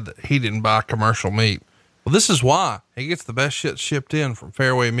just said that he didn't buy commercial meat. Well, this is why he gets the best shit shipped in from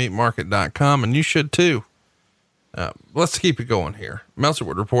fairwaymeatmarket.com, and you should too. Let's keep it going here. Meltzer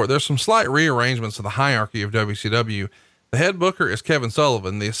would report there's some slight rearrangements of the hierarchy of WCW. The head booker is Kevin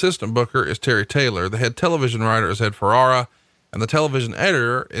Sullivan. The assistant booker is Terry Taylor. The head television writer is Ed Ferrara, and the television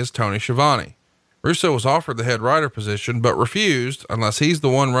editor is Tony Schiavone. Russo was offered the head writer position, but refused unless he's the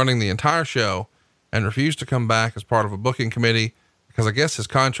one running the entire show, and refused to come back as part of a booking committee because I guess his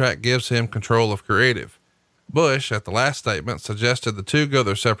contract gives him control of creative. Bush, at the last statement, suggested the two go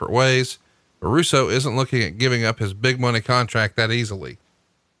their separate ways, but Russo isn't looking at giving up his big money contract that easily.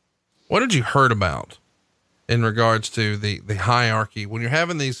 What did you heard about in regards to the hierarchy when you're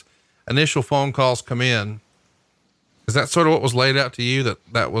having these initial phone calls come in? Is that sort of what was laid out to you,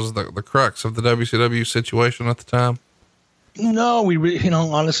 that was the crux of the WCW situation at the time? No,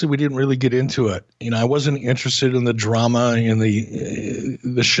 honestly, we didn't really get into it. I wasn't interested in the drama and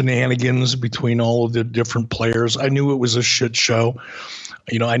the shenanigans between all of the different players. I knew it was a shit show.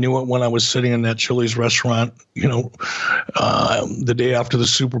 I knew it when I was sitting in that Chili's restaurant, the day after the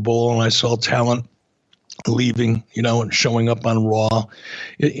Super Bowl, and I saw talent leaving, and showing up on Raw.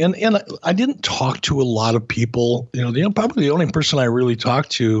 And I didn't talk to a lot of people, probably the only person I really talked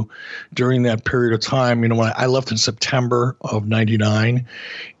to during that period of time, when I left in September of 99,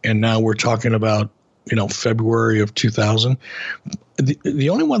 and now we're talking about, February of 2000. The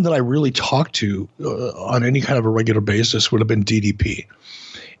only one that I really talked to on any kind of a regular basis would have been DDP.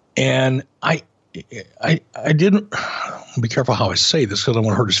 And I didn't, be careful how I say this because I don't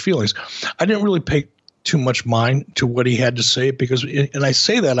want to hurt his feelings. I didn't really pay too much mind to what he had to say because, and I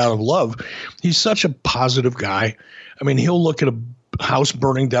say that out of love, he's such a positive guy. I mean, he'll look at a house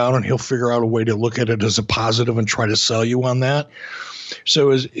burning down and he'll figure out a way to look at it as a positive and try to sell you on that.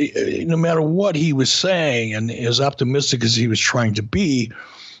 So no matter what he was saying and as optimistic as he was trying to be,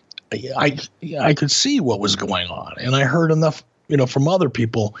 I could see what was going on. And I heard enough, from other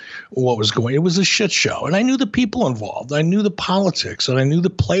people what was going. It was a shit show. And I knew the people involved. I knew the politics and I knew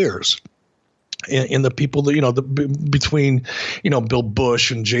the players. And the people that, between, Bill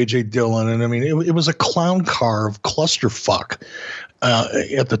Bush and J.J. Dillon. And I mean, it was a clown car of clusterfuck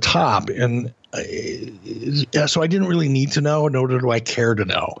at the top. And so I didn't really need to know, nor do I care to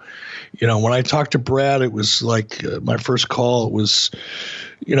know. When I talked to Brad, it was like my first call, it was,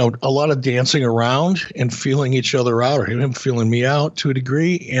 a lot of dancing around and feeling each other out, or him feeling me out to a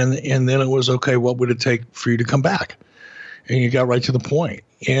degree. And then it was, okay, what would it take for you to come back? And you got right to the point.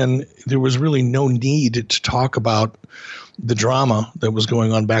 And there was really no need to talk about the drama that was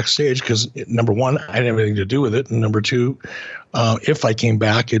going on backstage because, number one, I didn't have anything to do with it. And number two, if I came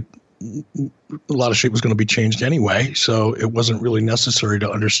back, a lot of shit was going to be changed anyway. So it wasn't really necessary to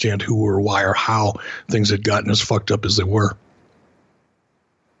understand who or why or how things had gotten as fucked up as they were.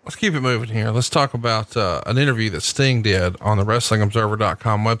 Let's keep it moving here. Let's talk about an interview that Sting did on the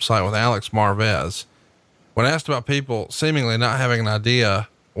WrestlingObserver.com website with Alex Marvez. When asked about people seemingly not having an idea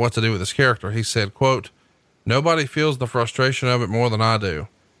what to do with his character, he said, quote, "Nobody feels the frustration of it more than I do.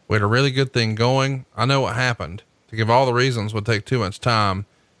 We had a really good thing going. I know what happened. To give all the reasons would take too much time.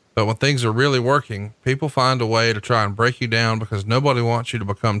 But when things are really working, people find a way to try and break you down because nobody wants you to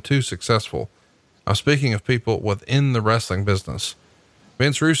become too successful. I'm speaking of people within the wrestling business.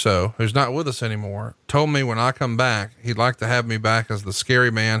 Vince Russo, who's not with us anymore, told me when I come back, he'd like to have me back as the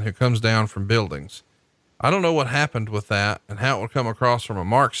scary man who comes down from buildings. I don't know what happened with that and how it would come across from a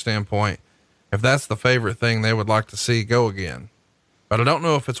mark standpoint if that's the favorite thing they would like to see go again. But I don't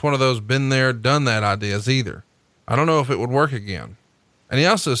know if it's one of those been there, done that ideas either. I don't know if it would work again." And he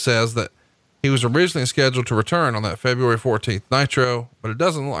also says that he was originally scheduled to return on that February 14th Nitro, but it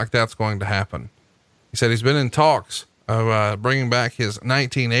doesn't look like that's going to happen. He said he's been in talks of bringing back his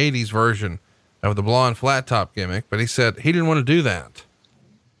 1980s version of the blonde flat top gimmick, but he said he didn't want to do that.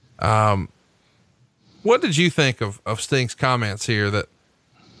 What did you think of Sting's comments here that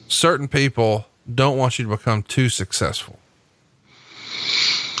certain people don't want you to become too successful?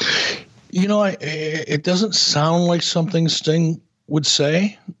 You know, it doesn't sound like something Sting would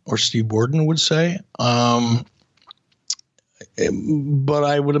say or Steve Borden would say. But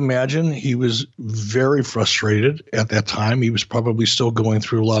I would imagine he was very frustrated at that time. He was probably still going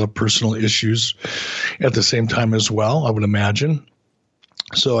through a lot of personal issues at the same time as well, I would imagine.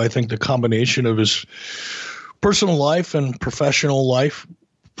 So I think the combination of his personal life and professional life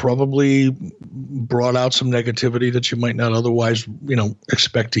probably brought out some negativity that you might not otherwise,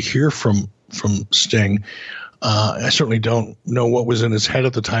 expect to hear from Sting. I certainly don't know what was in his head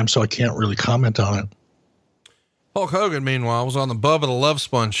at the time, so I can't really comment on it. Hulk Hogan, meanwhile, was on the Bubba the Love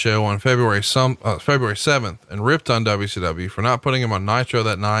Sponge show on February 7th and ripped on WCW for not putting him on Nitro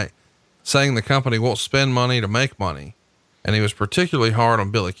that night, saying the company won't spend money to make money. And he was particularly hard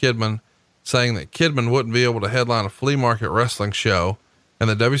on Billy Kidman, saying that Kidman wouldn't be able to headline a flea market wrestling show and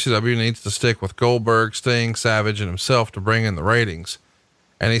that WCW needs to stick with Goldberg, Sting, Savage, and himself to bring in the ratings.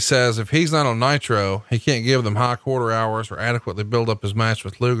 And he says if he's not on Nitro, he can't give them high quarter hours or adequately build up his match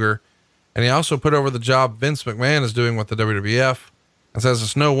with Luger. And he also put over the job Vince McMahon is doing with the WWF and says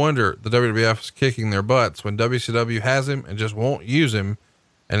it's no wonder the WWF is kicking their butts when WCW has him and just won't use him.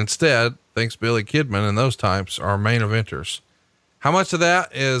 And instead thinks Billy Kidman and those types are main eventers. How much of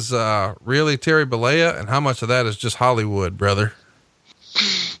that is really Terry Bollea and how much of that is just Hollywood, brother?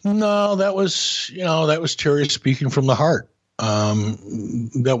 No, that was Terry speaking from the heart.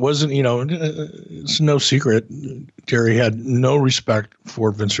 That wasn't, it's no secret. Terry had no respect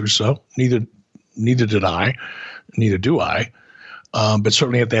for Vince Russo. Neither did I, neither do I. But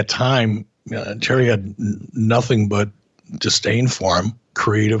certainly at that time, Terry had nothing but disdain for him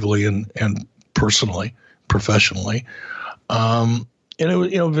creatively and personally, professionally. And it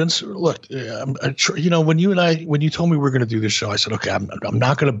was, Vince, look, when you told me we were going to do this show, I said, okay, I'm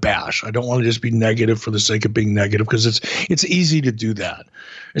not going to bash. I don't want to just be negative for the sake of being negative because it's easy to do that,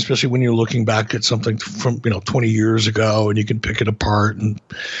 especially when you're looking back at something from, 20 years ago and you can pick it apart. And,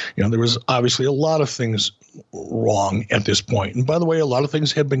 there was obviously a lot of things wrong at this point. And by the way, a lot of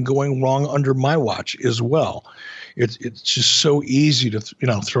things had been going wrong under my watch as well. It's just so easy to,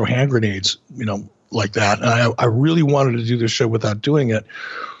 throw hand grenades, like that. And I really wanted to do this show without doing it.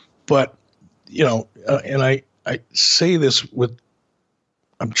 But, and I say this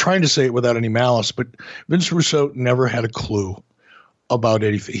I'm trying to say it without any malice, but Vince Russo never had a clue about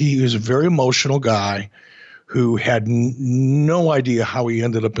anything. He was a very emotional guy who had no idea how he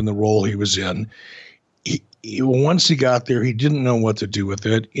ended up in the role he was in. Once he got there, he didn't know what to do with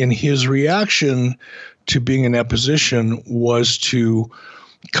it. And his reaction to being in that position was to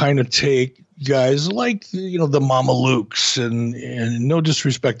kind of take guys like, the Mama Lukes and no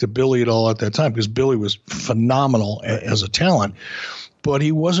disrespect to Billy at all at that time, because Billy was phenomenal as a talent, but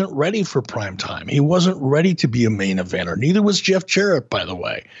he wasn't ready for prime time. He wasn't ready to be a main eventer. Neither was Jeff Jarrett, by the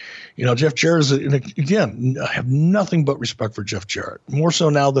way. Jeff Jarrett again, I have nothing but respect for Jeff Jarrett, more so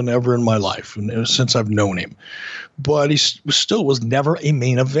now than ever in my life and since I've known him, but he still was never a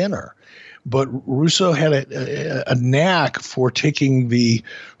main eventer. But Russo had a knack for taking the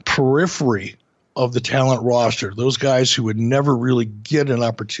periphery of the talent roster, those guys who would never really get an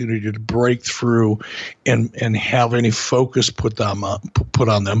opportunity to break through and have any focus put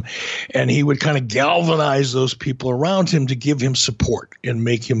on them. And he would kind of galvanize those people around him to give him support and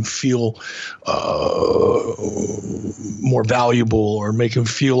make him feel more valuable or make him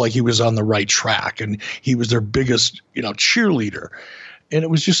feel like he was on the right track. And he was their biggest, cheerleader. And it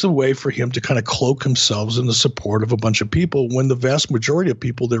was just a way for him to kind of cloak himself in the support of a bunch of people when the vast majority of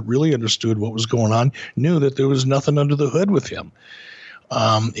people that really understood what was going on knew that there was nothing under the hood with him.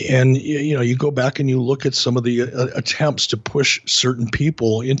 And you go back and you look at some of the attempts to push certain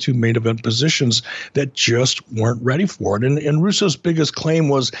people into main event positions that just weren't ready for it. And Russo's biggest claim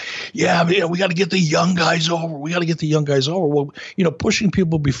was, we got to get the young guys over. We got to get the young guys over. Well, pushing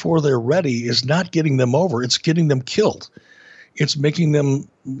people before they're ready is not getting them over. It's getting them killed. It's making them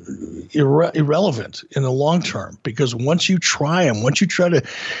irrelevant in the long term, because once you try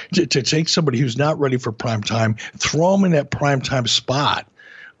to take somebody who's not ready for prime time, throw them in that prime time spot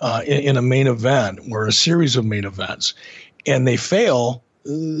in a main event or a series of main events, and they fail,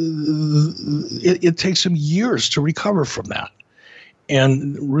 it takes them years to recover from that.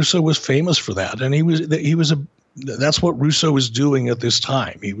 And Russo was famous for that. And he was That's what Russo was doing at this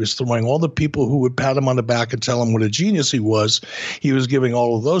time. He was throwing all the people who would pat him on the back and tell him what a genius he was. He was giving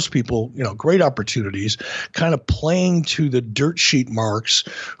all of those people, great opportunities, kind of playing to the dirt sheet marks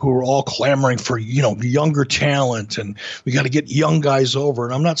who were all clamoring for, younger talent, and we got to get young guys over.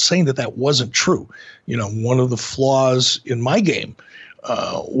 And I'm not saying that wasn't true. One of the flaws in my game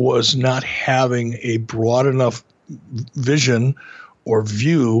was not having a broad enough vision or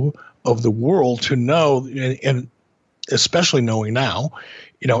view of the world to know, and especially knowing now,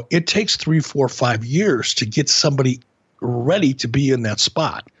 it takes 3, 4, 5 years to get somebody ready to be in that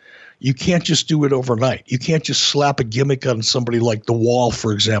spot. You can't just do it overnight. You can't just slap a gimmick on somebody like The Wall,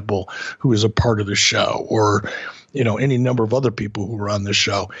 for example, who is a part of the show, or any number of other people who are on the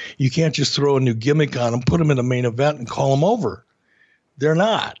show. You can't just throw a new gimmick on them, put them in a main event, and call them over. They're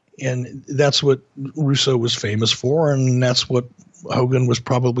not. And that's what Russo was famous for, and that's what Hogan was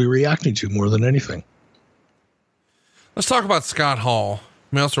probably reacting to more than anything. Let's talk about Scott Hall.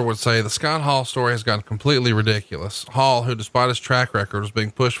 Meltzer would say the Scott Hall story has gotten completely ridiculous. Hall, who despite his track record was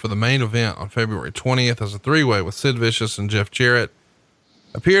being pushed for the main event on February 20th as a 3-way with Sid Vicious and Jeff Jarrett,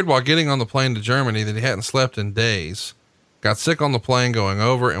 appeared while getting on the plane to Germany that he hadn't slept in days, got sick on the plane going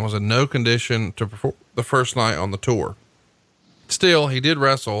over, and was in no condition to perform the first night on the tour. Still, he did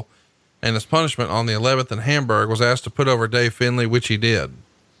wrestle, and his punishment on the 11th in Hamburg was asked to put over Dave Finlay, which he did.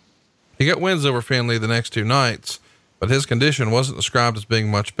 He got wins over Finlay the next 2 nights, but his condition wasn't described as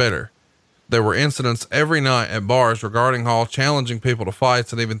being much better. There were incidents every night at bars regarding Hall challenging people to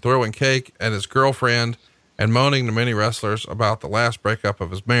fights and even throwing cake at his girlfriend and moaning to many wrestlers about the last breakup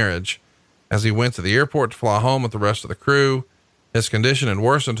of his marriage. As he went to the airport to fly home with the rest of the crew, his condition had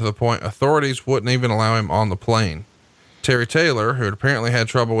worsened to the point authorities wouldn't even allow him on the plane. Terry Taylor, who had apparently had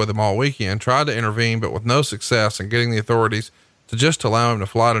trouble with him all weekend, tried to intervene, but with no success in getting the authorities to just allow him to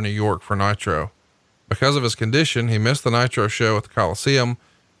fly to New York for Nitro. Because of his condition, he missed the Nitro show at the Coliseum,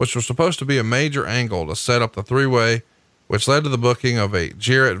 which was supposed to be a major angle to set up the 3-way, which led to the booking of a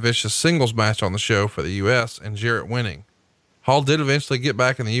Jarrett Vicious singles match on the show for the U.S. and Jarrett winning. Hall did eventually get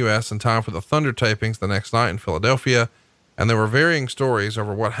back in the U.S. in time for the Thunder tapings the next night in Philadelphia, and there were varying stories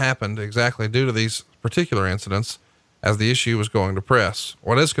over what happened exactly due to these particular incidents as the issue was going to press.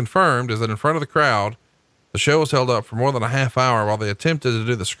 What is confirmed is that in front of the crowd, the show was held up for more than a half hour while they attempted to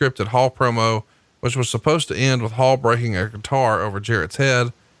do the scripted Hall promo, which was supposed to end with Hall breaking a guitar over Jarrett's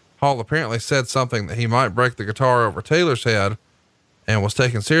head. Hall apparently said something that he might break the guitar over Taylor's head and was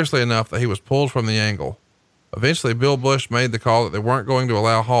taken seriously enough that he was pulled from the angle. Eventually, Bill Bush made the call that they weren't going to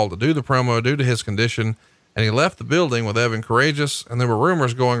allow Hall to do the promo due to his condition, and he left the building with Evan Courageous, and there were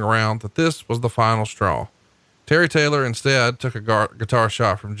rumors going around that this was the final straw. Terry Taylor instead took a guitar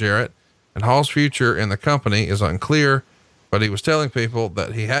shot from Jarrett, and Hall's future in the company is unclear, but he was telling people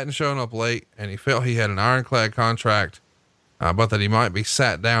that he hadn't shown up late and he felt he had an ironclad contract, but that he might be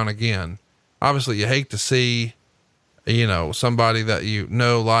sat down again. Obviously, you hate to see, somebody that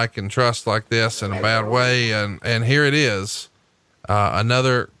like and trust like this in a bad way. And here it is,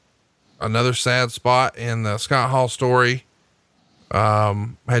 another sad spot in the Scott Hall story.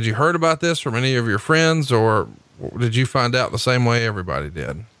 Had you heard about this from any of your friends, or did you find out the same way everybody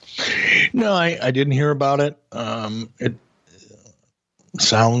did? No, I didn't hear about it. It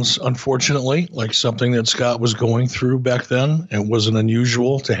sounds, unfortunately, like something that Scott was going through back then. It wasn't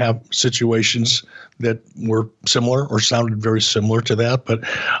unusual to have situations that were similar or sounded very similar to that, but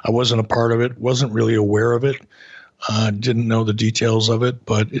I wasn't a part of it, wasn't really aware of it, didn't know the details of it,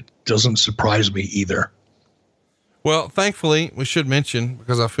 but it doesn't surprise me either. Well, thankfully, we should mention,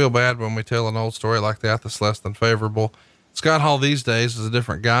 because I feel bad when we tell an old story like that that's less than favorable, Scott Hall these days is a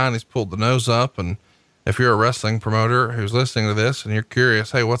different guy, and he's pulled the nose up. And if you're a wrestling promoter who's listening to this and you're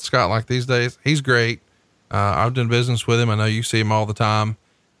curious, hey, what's Scott like these days? He's great. I've done business with him. I know you see him all the time.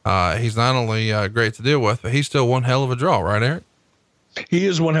 He's not only great to deal with, but he's still one hell of a draw, right, Eric? He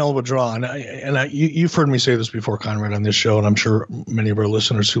is one hell of a draw. And you've heard me say this before, Conrad, on this show, and I'm sure many of our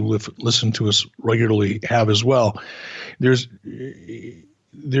listeners who listen to us regularly have as well. There's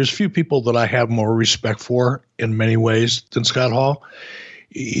few people that I have more respect for in many ways than Scott Hall.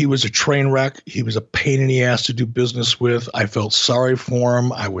 He was a train wreck. He was a pain in the ass to do business with. I felt sorry for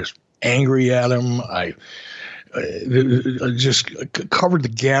him. I was angry at him. I just covered the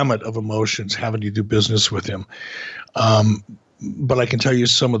gamut of emotions having to do business with him. But I can tell you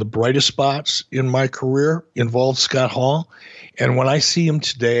some of the brightest spots in my career involved Scott Hall. And when I see him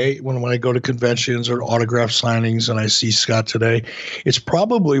today, when I go to conventions or autograph signings and I see Scott today, it's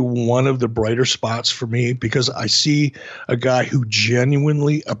probably one of the brighter spots for me, because I see a guy who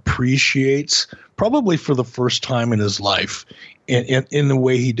genuinely appreciates, probably for the first time in his life, in the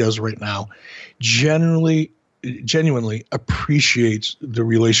way he does right now, generally genuinely appreciates the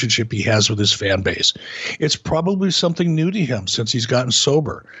relationship he has with his fan base. It's probably something new to him since he's gotten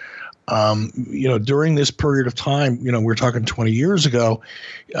sober. During this period of time, we're talking 20 years ago,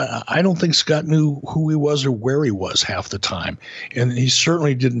 I don't think Scott knew who he was or where he was half the time. And he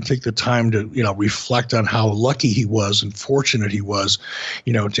certainly didn't take the time to, reflect on how lucky he was and fortunate he was,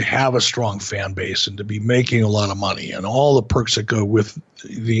 to have a strong fan base and to be making a lot of money and all the perks that go with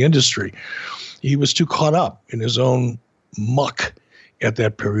the industry. He was too caught up in his own muck at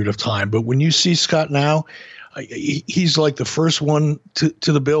that period of time. But when you see Scott now, he's like the first one to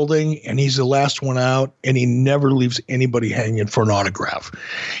the building and he's the last one out, and he never leaves anybody hanging for an autograph.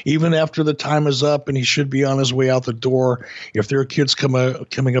 Even after the time is up and he should be on his way out the door, if there are kids coming up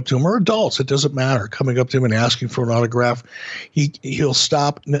to him, or adults, it doesn't matter, coming up to him and asking for an autograph, he'll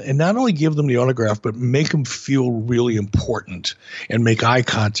stop and not only give them the autograph, but make them feel really important and make eye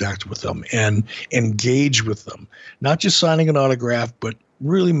contact with them and engage with them. Not just signing an autograph, but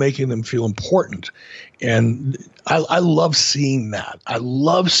really making them feel important. And I love seeing that. I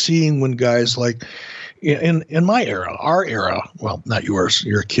love seeing when guys like in my era, our era, well, not yours,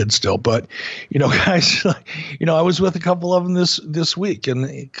 you're a kid still, but, guys, I was with a couple of them this week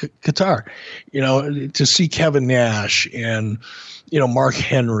in Qatar, to see Kevin Nash and, Mark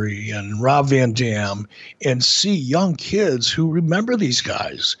Henry and Rob Van Dam, and see young kids who remember these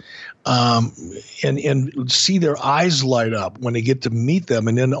guys. And see their eyes light up when they get to meet them,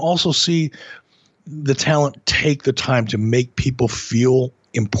 and then also see the talent take the time to make people feel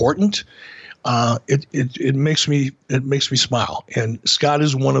important. It makes me smile. And Scott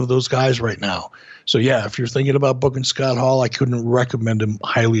is one of those guys right now. So yeah, if you're thinking about booking Scott Hall, I couldn't recommend him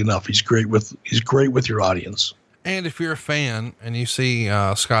highly enough. He's great with your audience. And if you're a fan and you see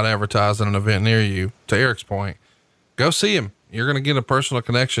Scott advertising an event near you, to Eric's point, go see him. You're going to get a personal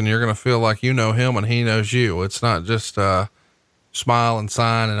connection. You're going to feel like you know him and he knows you. It's not just smile and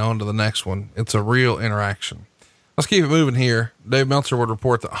sign and on to the next one. It's a real interaction. Let's keep it moving here. Dave Meltzer would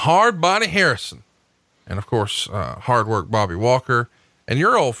report that Hard Body Harrison, and of course, Hard Work Bobby Walker, and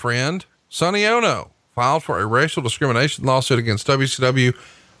your old friend, Sonny Ono, filed for a racial discrimination lawsuit against WCW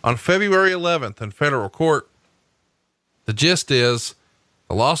on February 11th in federal court. The gist is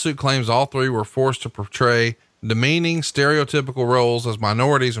the lawsuit claims all three were forced to portray demeaning stereotypical roles as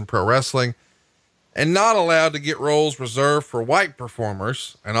minorities in pro wrestling and not allowed to get roles reserved for white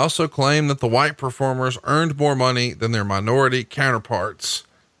performers, and also claim that the white performers earned more money than their minority counterparts.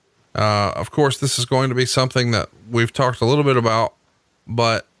 Of course, this is going to be something that we've talked a little bit about,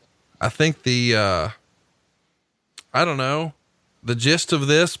 but I think the gist of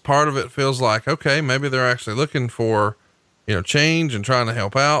this, part of it feels like, okay, maybe they're actually looking for, change and trying to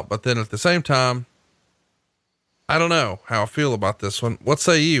help out. But then at the same time, I don't know how I feel about this one. What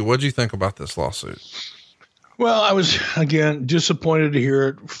say you? What'd you think about this lawsuit? Well, I was, again, disappointed to hear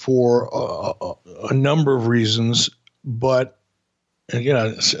it for a number of reasons, but again,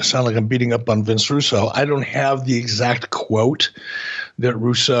 it sounds like I'm beating up on Vince Russo. I don't have the exact quote that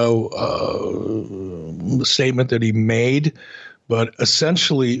Russo, the statement that he made, but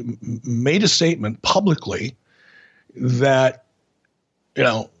essentially made a statement publicly that,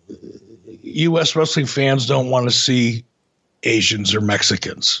 U.S. wrestling fans don't want to see Asians or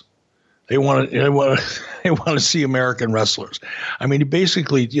Mexicans. They want to see American wrestlers. I mean, he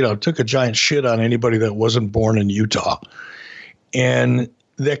basically, took a giant shit on anybody that wasn't born in Utah, and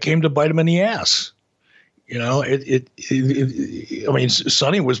that came to bite him in the ass.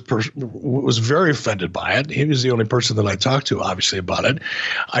 Sonny was very offended by it. He was the only person that I talked to, obviously, about it.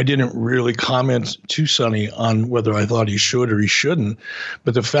 I didn't really comment to Sonny on whether I thought he should or he shouldn't,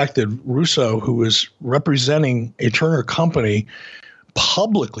 but the fact that Russo, who is representing a Turner company,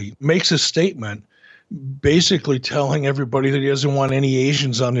 publicly makes a statement basically telling everybody that he doesn't want any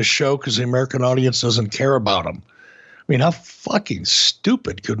Asians on his show because the American audience doesn't care about him. I mean, how fucking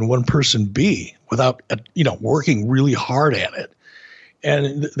stupid could one person be without, working really hard at it?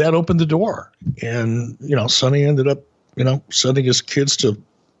 And that opened the door. And, Sonny ended up, sending his kids to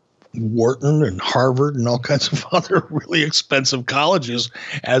Wharton and Harvard and all kinds of other really expensive colleges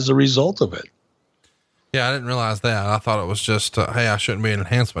as a result of it. Yeah, I didn't realize that. I thought it was just, hey, I shouldn't be an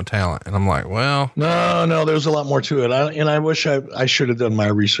enhancement talent. And I'm like, well, no, there's a lot more to it. I wish I should have done my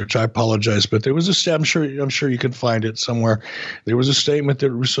research. I apologize, but there was I'm sure you can find it somewhere. There was a statement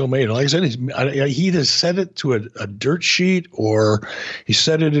that Russo made. Like I said, he either said it to a dirt sheet or he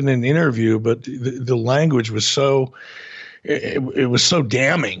said it in an interview, but the language was it was so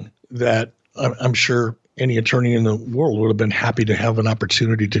damning that I'm sure any attorney in the world would have been happy to have an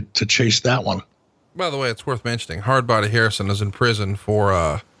opportunity to chase that one. By the way, it's worth mentioning, Hard Body Harrison is in prison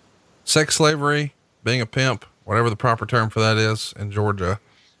for sex slavery, being a pimp, whatever the proper term for that is in Georgia.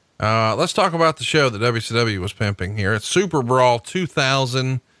 Let's talk about the show that WCW was pimping here. It's SuperBrawl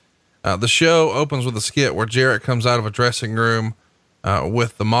 2000. The show opens with a skit where Jarrett comes out of a dressing room,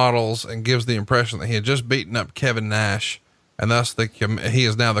 with the models and gives the impression that he had just beaten up Kevin Nash, and thus he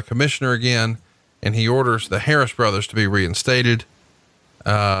is now the commissioner again, and he orders the Harris brothers to be reinstated.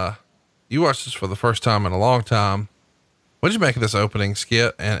 You watched this for the first time in a long time. What did you make of this opening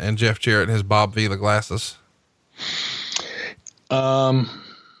skit and Jeff Jarrett and his Bob Vila glasses? Can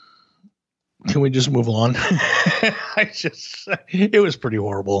we just move on? It was pretty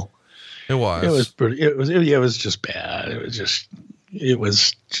horrible. It was just bad. It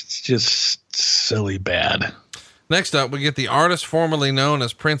was just silly bad. Next up, we get the artist formerly known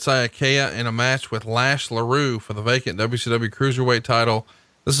as Prince Iaukea in a match with Lash LaRue for the vacant WCW Cruiserweight title.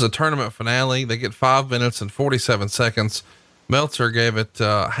 This is a tournament finale. They get 5 minutes and 47 seconds. Meltzer gave it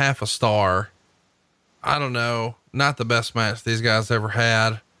half a star. I don't know. Not the best match these guys ever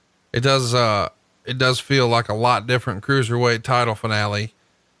had. It does feel like a lot different Cruiserweight title finale.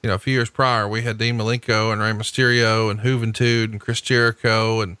 You know, a few years prior, we had Dean Malenko and Rey Mysterio and Juventud and Chris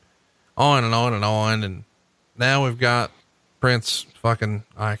Jericho and on and on and on. And now we've got Prince fucking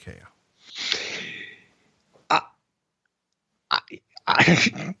Iaukea.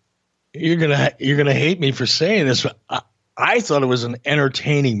 You're gonna hate me for saying this, but I thought it was an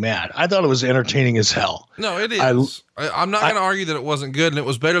entertaining match. I thought it was entertaining as hell. No, it is. I'm not going to argue that it wasn't good, and it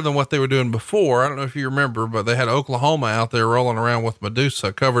was better than what they were doing before. I don't know if you remember, but they had Oklahoma out there rolling around with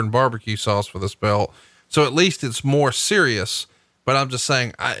Medusa covered in barbecue sauce for this belt. So at least it's more serious, but I'm just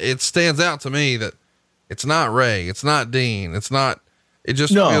saying it stands out to me that it's not Ray. It's not Dean. It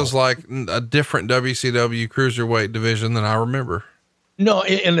just feels like a different WCW cruiserweight division than I remember. No,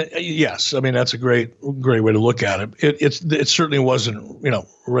 and yes, I mean, that's a great way to look at it. It certainly wasn't,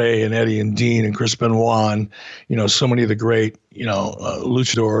 Ray and Eddie and Dean and Chris Benoit and, so many of the great,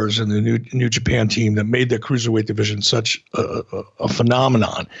 luchadors and the New Japan team that made the cruiserweight division such a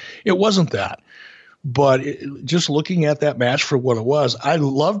phenomenon. It wasn't that, but just looking at that match for what it was, I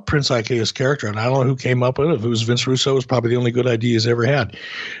loved Prince Iaukea character, and I don't know who came up with it. If it was Vince Russo, it was probably the only good idea he's ever had.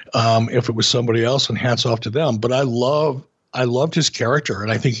 If it was somebody else, and hats off to them, but I loved his character,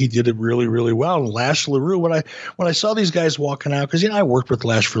 and I think he did it really, really well. And Lash LaRue, when I saw these guys walking out, because I worked with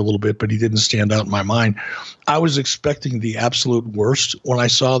Lash for a little bit, but he didn't stand out in my mind. I was expecting the absolute worst when I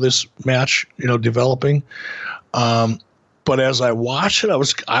saw this match, developing. But as I watched it,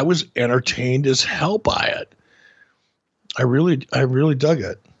 I was entertained as hell by it. I really dug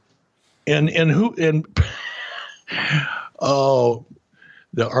it. And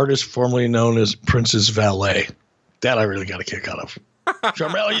the artist formerly known as Prince's valet. That I really got a kick out of.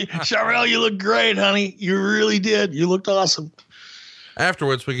 Charmel, you look great, honey. You really did. You looked awesome.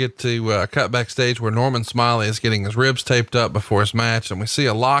 Afterwards, we get to cut backstage where Norman Smiley is getting his ribs taped up before his match, and we see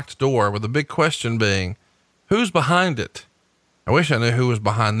a locked door with the big question being, who's behind it? I wish I knew who was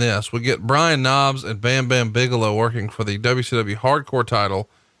behind this. We get Brian Knobbs and Bam Bam Bigelow working for the WCW Hardcore title,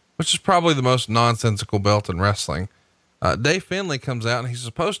 which is probably the most nonsensical belt in wrestling. Dave Finlay comes out, and he's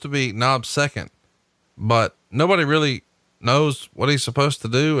supposed to be Knobbs' second, but nobody really knows what he's supposed to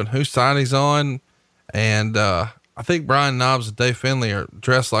do and whose side he's on. And, I think Brian Knobbs and Dave Finlay are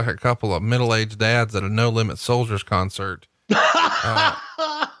dressed like a couple of middle-aged dads at a No Limit Soldiers concert. But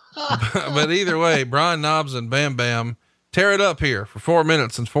either way, Brian Knobbs and Bam Bam tear it up here for 4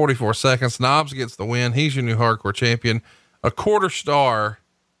 minutes and 44 seconds. Knobbs gets the win. He's your new hardcore champion. A quarter star.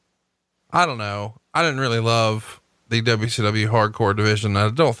 I don't know. I didn't really love the WCW hardcore division. I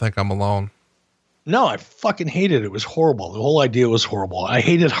don't think I'm alone. No, I fucking hated it. It was horrible. The whole idea was horrible. I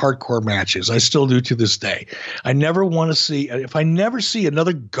hated hardcore matches. I still do to this day. I never want to see, if I never see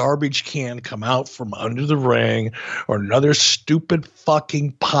another garbage can come out from under the ring, or another stupid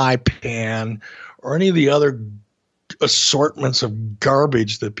fucking pie pan, or any of the other assortments of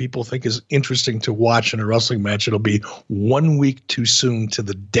garbage that people think is interesting to watch in a wrestling match, it'll be 1 week too soon to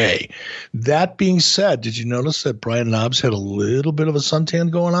the day. That being said, did you notice that Brian Knobbs had a little bit of a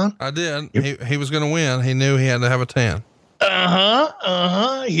suntan going on? I did. He was going to win. He knew he had to have a tan.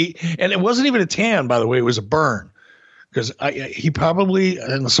 And it wasn't even a tan, by the way, it was a burn. Because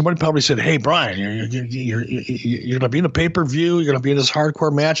somebody probably said, "Hey, Brian, you're going to be in a pay-per-view. You're going to be in this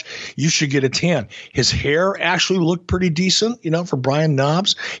hardcore match. You should get a tan." His hair actually looked pretty decent, for Brian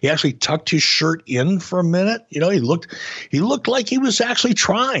Knobbs. He actually tucked his shirt in for a minute. He looked like he was actually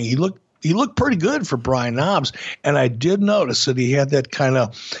trying. He looked pretty good for Brian Knobbs. And I did notice that he had that kind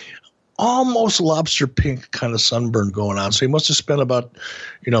of almost lobster pink kind of sunburn going on. So he must have spent about,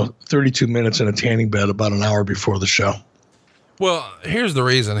 32 minutes in a tanning bed about an hour before the show. Well, here's the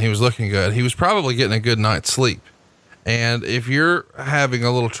reason he was looking good. He was probably getting a good night's sleep. And if you're having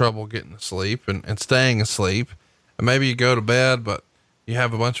a little trouble getting to sleep and staying asleep, and maybe you go to bed, but you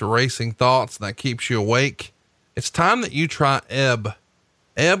have a bunch of racing thoughts and that keeps you awake, it's time that you try Ebb.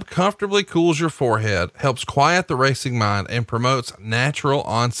 Ebb comfortably cools your forehead, helps quiet the racing mind, and promotes natural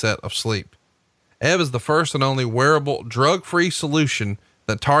onset of sleep. Ebb is the first and only wearable drug-free solution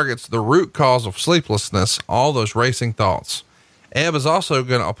that targets the root cause of sleeplessness, all those racing thoughts. Ebb is also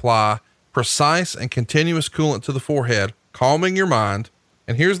going to apply precise and continuous coolant to the forehead, calming your mind.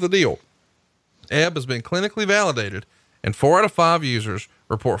 And here's the deal. Ebb has been clinically validated, and 4 out of 5 users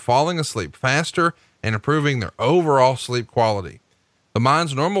report falling asleep faster and improving their overall sleep quality. The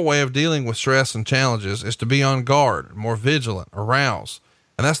mind's normal way of dealing with stress and challenges is to be on guard, more vigilant, aroused.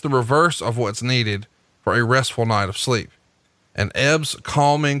 And that's the reverse of what's needed for a restful night of sleep. And Ebb's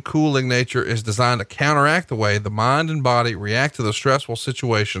calming, cooling nature is designed to counteract the way the mind and body react to the stressful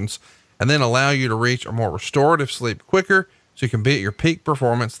situations and then allow you to reach a more restorative sleep quicker so you can be at your peak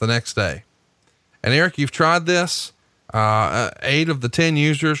performance the next day. And Eric, you've tried this. 8 of the 10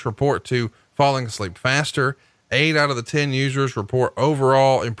 users report to falling asleep faster. 8 out of the 10 users report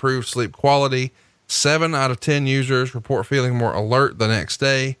overall improved sleep quality. 7 out of 10 users report feeling more alert the next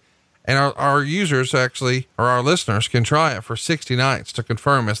day. And our users actually, or our listeners, can try it for 60 nights to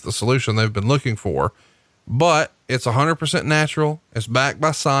confirm it's the solution they've been looking for. But it's 100% natural. It's backed by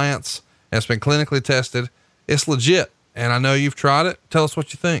science. And it's been clinically tested. It's legit. And I know you've tried it. Tell us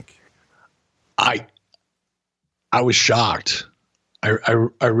what you think. I was shocked. I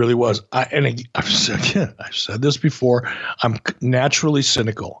really was. I've said this before. I'm naturally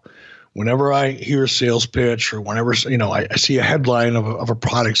cynical. Whenever I hear a sales pitch or whenever, I see a headline of a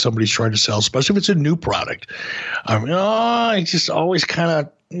product somebody's trying to sell, especially if it's a new product, I just always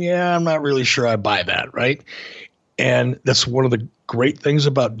I'm not really sure I buy that. Right. And that's one of the great things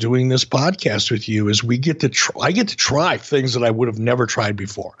about doing this podcast with you is I get to try things that I would have never tried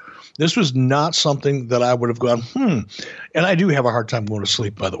before. This was not something that I would have gone, And I do have a hard time going to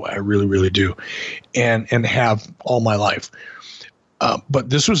sleep, by the way. I really, really do. And have all my life. But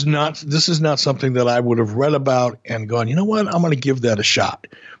this is not something that I would have read about and gone, you know what, I'm going to give that a shot.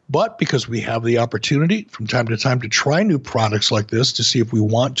 But because we have the opportunity from time to time to try new products like this to see if we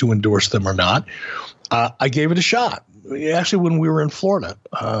want to endorse them or not, I gave it a shot. Actually, when we were in Florida,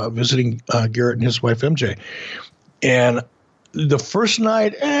 visiting Garrett and his wife, MJ. And the first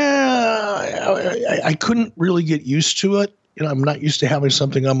night, I couldn't really get used to it. I'm not used to having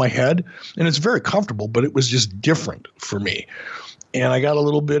something on my head. And it's very comfortable, but it was just different for me. And I got a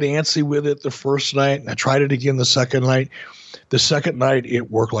little bit antsy with it the first night. And I tried it again the second night. The second night,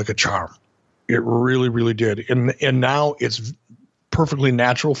 it worked like a charm. It really, really did. And now it's perfectly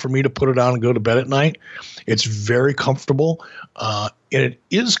natural for me to put it on and go to bed at night. It's very comfortable. And it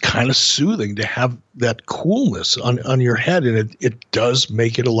is kind of soothing to have that coolness on your head. And it does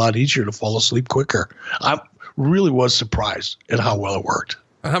make it a lot easier to fall asleep quicker. I really was surprised at how well it worked.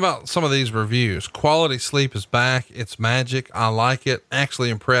 And how about some of these reviews? Quality sleep is back. It's magic. I like it. Actually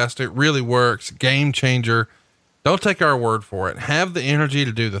impressed. It really works. Game changer. Don't take our word for it. Have the energy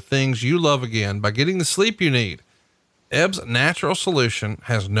to do the things you love again by getting the sleep you need. Ebb's natural solution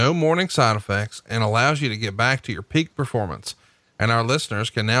has no morning side effects and allows you to get back to your peak performance. And our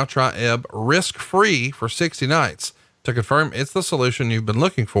listeners can now try Ebb risk-free for 60 nights to confirm it's the solution you've been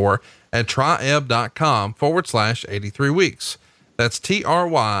looking for at tryebb.com/83 weeks. That's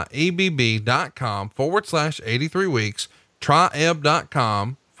TRYEBB.com/83 weeks.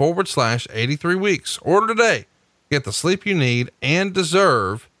 Tryebb.com/83 weeks. Order today. Get the sleep you need and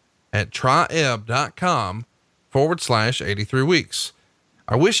deserve at tryebb.com/83 weeks.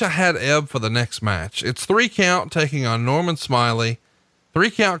 I wish I had Ebb for the next match. It's 3 count taking on Norman Smiley.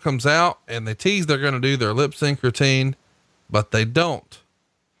 3 count comes out and they tease they're going to do their lip sync routine, but they don't.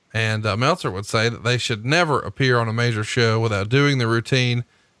 And Meltzer would say that they should never appear on a major show without doing the routine.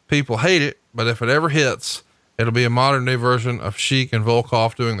 People hate it, but if it ever hits, it'll be a modern day version of Sheik and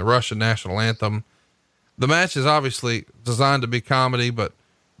Volkov doing the Russian national anthem. The match is obviously designed to be comedy, but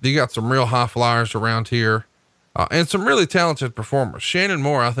you got some real high flyers around here, and some really talented performers. Shannon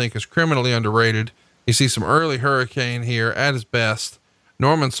Moore, I think, is criminally underrated. You see some early Hurricane here at his best.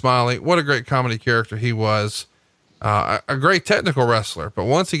 Norman Smiley, what a great comedy character he was. A great technical wrestler, but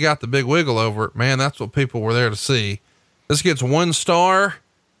once he got the big wiggle over it, man, that's what people were there to see. This gets 1 star,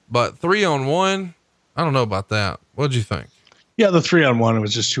 but 3-on-1, I don't know about that. What'd you think? Yeah, the 3-on-1, it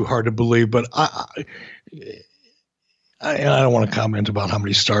was just too hard to believe, but I don't want to comment about how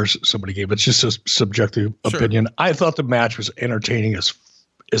many stars somebody gave. It's just a subjective opinion. I thought the match was entertaining as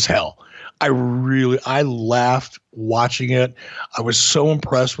hell. I laughed watching it. I was so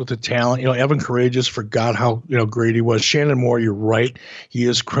impressed with the talent. Evan Courageous forgot how, great he was. Shannon Moore, you're right. He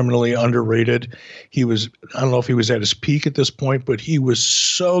is criminally underrated. I don't know if he was at his peak at this point, but he was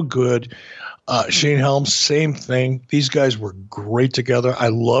so good. Shane Helms, same thing. These guys were great together. I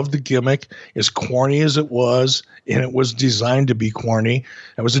love the gimmick, as corny as it was, and it was designed to be corny.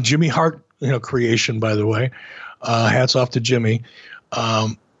 It was a Jimmy Hart, creation, by the way. Hats off to Jimmy.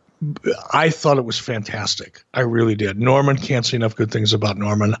 I thought it was fantastic. I really did. Norman, can't say enough good things about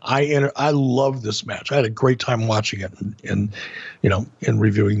Norman. I loved this match. I had a great time watching it and in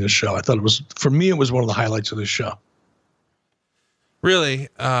reviewing this show. I thought for me, it was one of the highlights of this show. Really,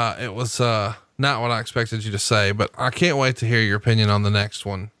 it was not what I expected you to say, but I can't wait to hear your opinion on the next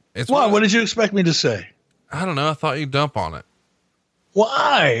one. What did you expect me to say? I don't know. I thought you'd dump on it.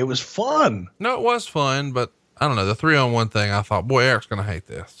 Why? It was fun. No, it was fun, but I don't know. The 3-on-1 thing, I thought, boy, Eric's going to hate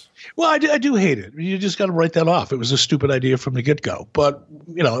this. Well, I do hate it. You just got to write that off. It was a stupid idea from the get-go, but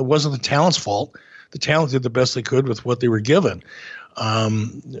it wasn't the talent's fault. The talent did the best they could with what they were given. I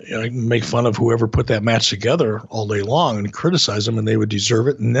can make fun of whoever put that match together all day long and criticize them, and they would deserve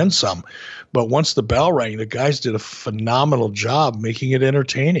it and then some. But once the bell rang, the guys did a phenomenal job making it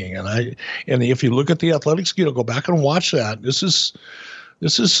entertaining. And if you look at the Athletics, go back and watch that. This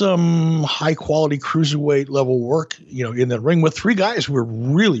is some high quality cruiserweight level work, in the ring with three guys who were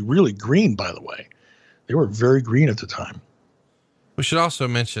really, really green, by the way. They were very green at the time. We should also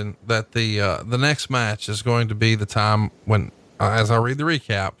mention that the next match is going to be the time when, as I read the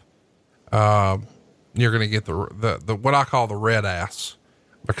recap, you're going to get the what I call the red ass,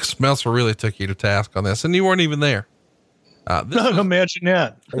 because Meltzer really took you to task on this, and you weren't even there. Imagine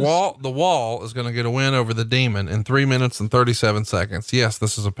that. The Wall is going to get a win over the Demon in 3 minutes and 37 seconds. Yes,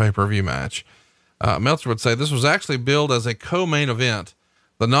 this is a pay-per-view match. Meltzer would say this was actually billed as a co-main event.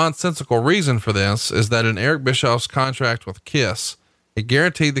 The nonsensical reason for this is that in Eric Bischoff's contract with KISS, it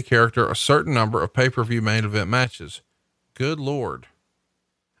guaranteed the character a certain number of pay-per-view main event matches. Good Lord.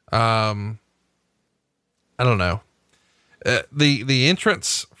 I don't know. The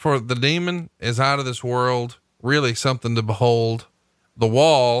entrance for the Demon is out of this world. Really something to behold. The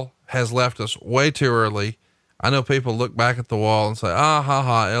Wall has left us way too early. I know people look back at the Wall and say,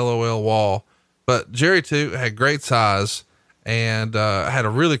 LOL Wall, but Jerry too had great size and, had a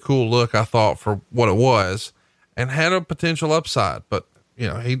really cool look, I thought, for what it was, and had a potential upside, but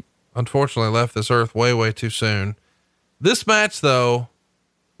he unfortunately left this earth way, way too soon. This match though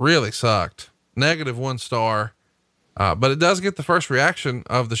really sucked. -1 star. But it does get the first reaction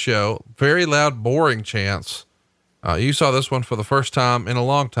of the show. Very loud, boring chants. You saw this one for the first time in a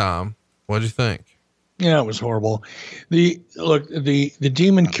long time. What'd you think? Yeah, it was horrible. The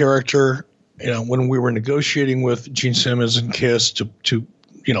Demon character, when we were negotiating with Gene Simmons and KISS to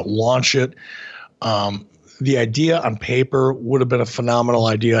launch it, the idea on paper would have been a phenomenal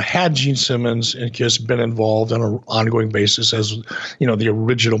idea had Gene Simmons and KISS been involved on an ongoing basis, as the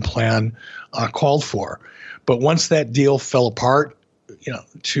original plan called for. But once that deal fell apart,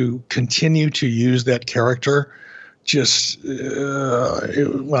 to continue to use that character, just it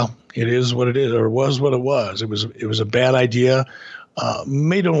is what it is, or was what it was. It was a bad idea,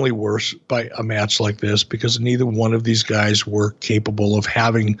 made only worse by a match like this, because neither one of these guys were capable of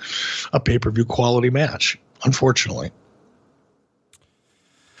having a pay-per-view quality match, unfortunately.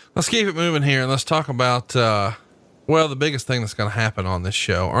 Let's keep it moving here and let's talk about, the biggest thing that's going to happen on this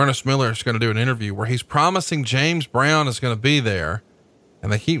show. Ernest Miller is going to do an interview where he's promising James Brown is going to be there,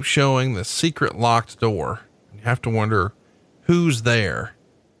 and they keep showing the secret locked door. You have to wonder who's there.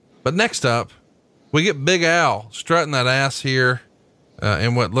 But next up, we get Big Al strutting that ass here,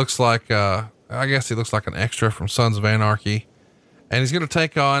 in what looks like, I guess he looks like an extra from Sons of Anarchy, and he's going to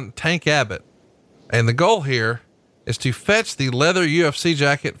take on Tank Abbott. And the goal here is to fetch the leather UFC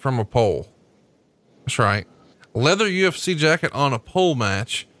jacket from a pole. That's right. Leather UFC jacket on a pole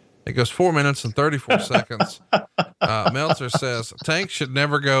match. It goes 4 minutes and 34 seconds. Meltzer says Tank should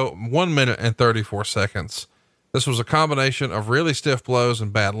never go 1 minute and 34 seconds. This was a combination of really stiff blows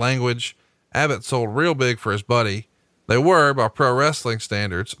and bad language. Abbott sold real big for his buddy. They were, by pro wrestling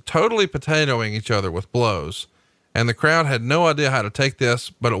standards, totally potatoing each other with blows. And the crowd had no idea how to take this,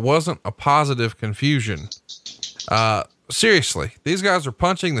 but it wasn't a positive confusion. Seriously, these guys are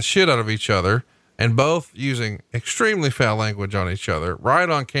punching the shit out of each other and both using extremely foul language on each other right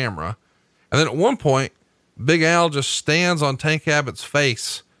on camera. And then at one point, Big Al just stands on Tank Abbott's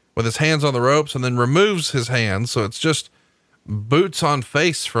face with his hands on the ropes and then removes his hands. So it's just boots on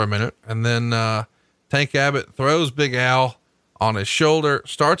face for a minute. And then, Tank Abbott throws Big Al on his shoulder,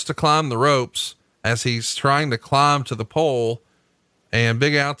 starts to climb the ropes as he's trying to climb to the pole. and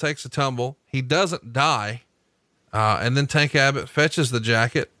Big Al takes a tumble. He doesn't die. And then Tank Abbott fetches the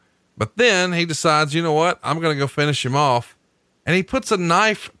jacket, but then he decides, you know what? I'm going to go finish him off. And he puts a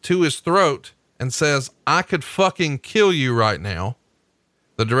knife to his throat and says, I could fucking kill you right now.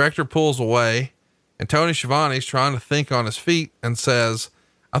 The director pulls away, and Tony Schiavone's trying to think on his feet and says,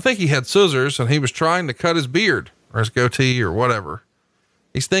 I think he had scissors and he was trying to cut his beard or his goatee or whatever.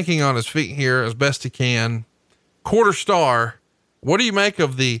 He's thinking on his feet here as best he can. Quarter star. What do you make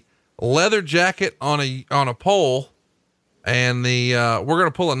of the leather jacket on a pole and the, we're going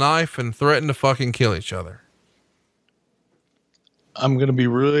to pull a knife and threaten to fucking kill each other? I'm going to be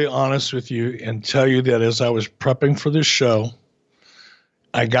really honest with you and tell you that as I was prepping for this show,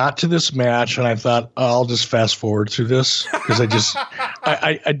 I got to this match and I thought, oh, I'll just fast forward through this because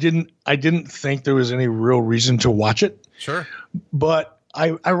I didn't think there was any real reason to watch it. Sure. But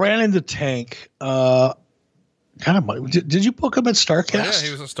I ran into Tank, did you book him at StarCast? Yeah,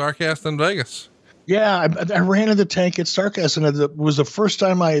 he was at StarCast in Vegas. Yeah, I ran into Tank at StarCast, and it was the first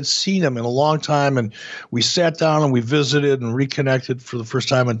time I had seen him in a long time. And we sat down and we visited and reconnected for the first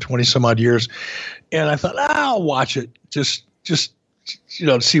time in 20 some odd years. And I thought, I'll watch it, just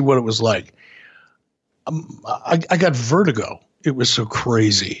see what it was like. I got vertigo. It was so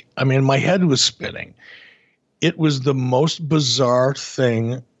crazy. I mean, my head was spinning. It was the most bizarre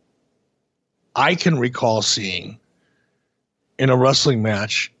thing I can recall seeing in a wrestling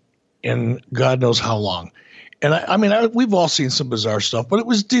match in God knows how long. And I mean, we've all seen some bizarre stuff, but it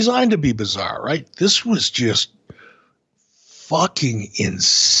was designed to be bizarre, right? This was just fucking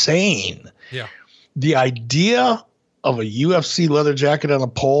insane. Yeah. The idea of a UFC leather jacket on a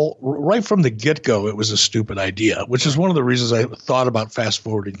pole, right from the get-go, it was a stupid idea, which is one of the reasons I thought about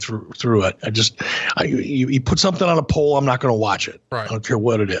fast-forwarding through it. You put something on a pole, I'm not going to watch it. Right. I don't care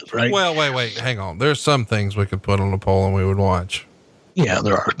what it is, right? Well, wait, hang on. There's some things we could put on a pole and we would watch. Yeah,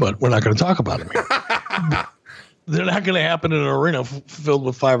 there are, but we're not going to talk about them here. They're not going to happen in an arena filled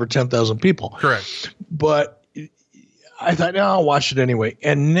with 5,000 or 10,000 people. Correct. But I thought, no, I'll watch it anyway.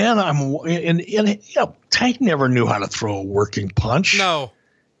 And then Tank never knew how to throw a working punch. No,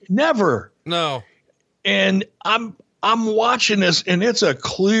 never. No. And I'm watching this, and it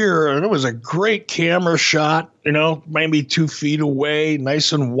was a great camera shot, maybe 2 feet away,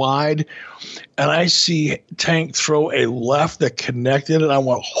 nice and wide. And I see Tank throw a left that connected, and I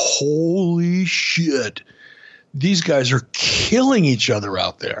went, holy shit. These guys are killing each other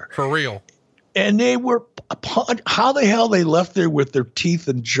out there. For real. And they were, how the hell they left there with their teeth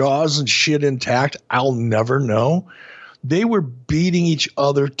and jaws and shit intact, I'll never know. They were beating each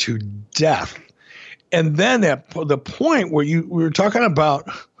other to death. And then at the point where we were talking about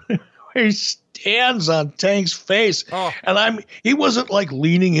where he stands on Tank's face, and he wasn't like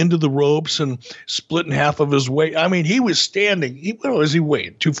leaning into the ropes and splitting half of his weight. I mean, he was standing. What was he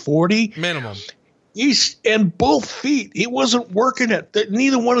weighing? 240 minimum. And both feet, he wasn't working it.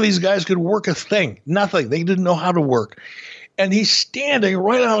 Neither one of these guys could work a thing. Nothing. They didn't know how to work. And he's standing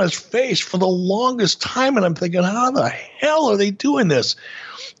right on his face for the longest time. And I'm thinking, how the hell are they doing this?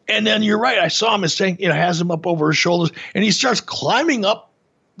 And then you're right. I saw him as Tank, has him up over his shoulders, and he starts climbing up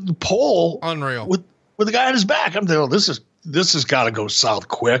the pole. Unreal. With the guy on his back. I'm thinking, this has got to go south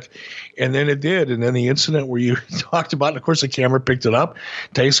quick. And then it did. And then the incident where you talked about, and of course the camera picked it up.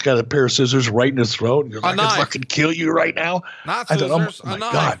 Tank's got a pair of scissors right in his throat. And goes, I can fucking kill you right now. Not scissors, I thought, oh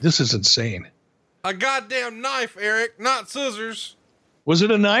my God, this is insane. A goddamn knife, Eric, not scissors. Was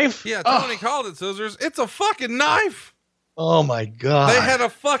it a knife? Yeah, Tony called it scissors. It's a fucking knife. Oh my God. They had a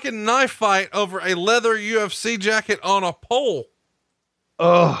fucking knife fight over a leather UFC jacket on a pole.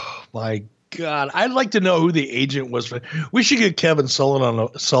 Oh my God. I'd like to know who the agent was. We should get Kevin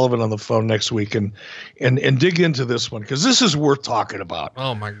Sullivan on the phone next week and dig into this one, because this is worth talking about.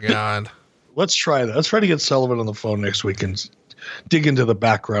 Oh my God. Let's try that. Let's try to get Sullivan on the phone next week and dig into the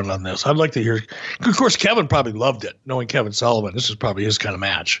background on this. I'd like to hear. Of course, Kevin probably loved it. Knowing Kevin Sullivan, this is probably his kind of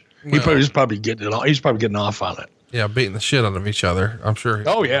match. Well, he's probably getting it. He's probably getting off on it. Yeah, beating the shit out of each other. I'm sure.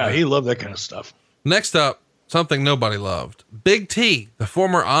 Oh yeah, he loved that kind of stuff. Next up, something nobody loved. Big T, the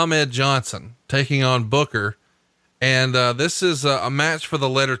former Ahmed Johnson, taking on Booker. And this is a match for the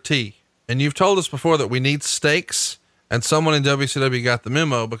letter T. And you've told us before that we need stakes, and someone in WCW got the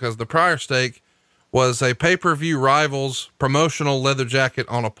memo, because the prior stake was a pay-per-view Rivals promotional leather jacket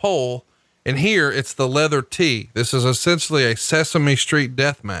on a pole. And here it's the leather T. This is essentially a Sesame Street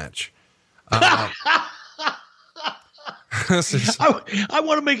death match. I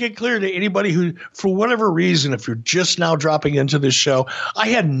want to make it clear to anybody who, for whatever reason, if you're just now dropping into this show, I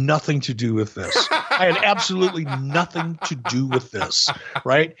had nothing to do with this. I had absolutely nothing to do with this,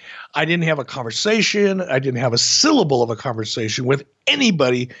 right? I didn't have a conversation. I didn't have a syllable of a conversation with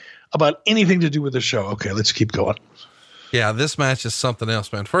anybody about anything to do with the show. Okay, let's keep going. Yeah, this match is something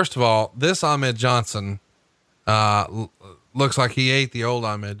else, man. First of all, this Ahmed Johnson looks like he ate the old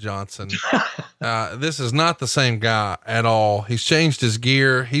Ahmed Johnson. This is not the same guy at all. He's changed his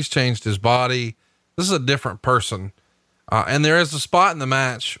gear. He's changed his body. This is a different person. And there is a spot in the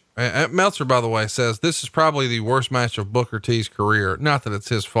match. Meltzer, by the way, says this is probably the worst match of Booker T's career. Not that it's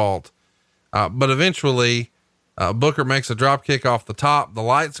his fault. But eventually, Booker makes a drop kick off the top. The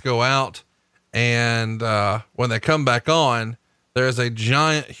lights go out. And, when they come back on, there's a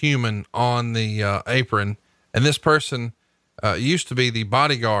giant human on the, apron. And this person, used to be the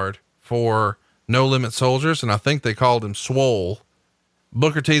bodyguard for No Limit Soldiers. And I think they called him Swole.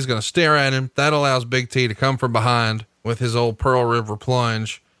 Booker T's going to stare at him. That allows Big T to come from behind with his old Pearl River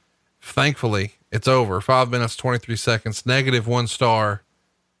plunge. Thankfully, it's over. 5 minutes, 23 seconds, -1 star.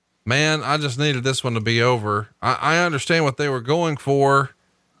 Man, I just needed this one to be over. I understand what they were going for,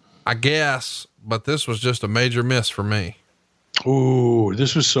 I guess, but this was just a major miss for me. Ooh,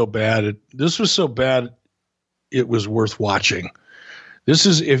 this was so bad. This was so bad. It was worth watching. This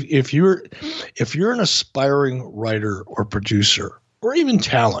is, if you're an aspiring writer or producer or even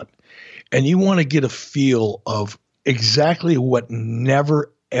talent, and you want to get a feel of exactly what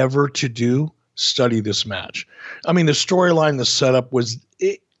never ever to do, study this match. I mean, the storyline, the setup was,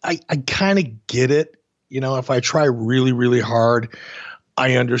 I kind of get it. You know, if I try really, really hard,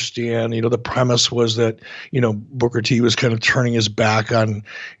 I understand, the premise was that, Booker T was kind of turning his back on,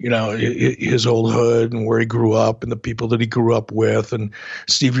 his old hood and where he grew up and the people that he grew up with. And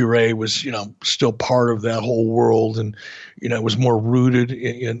Stevie Ray was, still part of that whole world and, was more rooted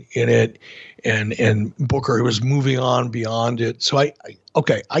in it. And Booker was moving on beyond it. So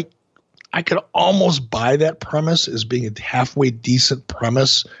I could almost buy that premise as being a halfway decent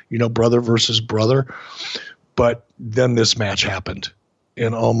premise, brother versus brother. But then this match happened.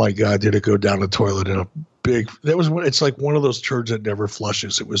 And oh my God, did it go down the toilet in a big, it's like one of those turds that never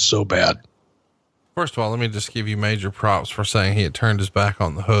flushes. It was so bad. First of all, let me just give you major props for saying he had turned his back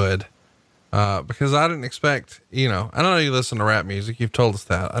on the hood. Because I didn't expect, I know you listen to rap music. You've told us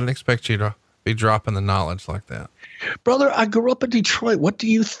that. I didn't expect you to be dropping the knowledge like that. Brother, I grew up in Detroit. What do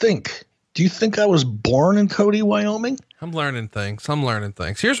you think? Do you think I was born in Cody, Wyoming? I'm learning things.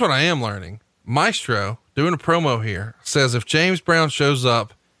 Here's what I am learning. Maestro, doing a promo here, says if James Brown shows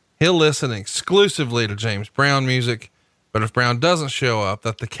up, he'll listen exclusively to James Brown music. But if Brown doesn't show up,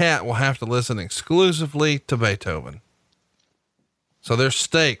 that the cat will have to listen exclusively to Beethoven. So there's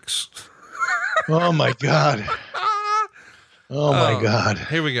stakes. Oh my God. Oh my God.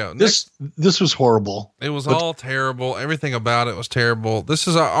 Here we go. This was horrible. It was all terrible. Everything about it was terrible. This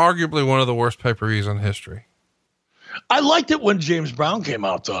is arguably one of the worst pay-per-views in history. I liked it when James Brown came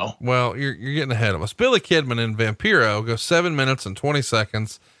out, though. Well, you're getting ahead of us. Billy Kidman and Vampiro go 7 minutes and 20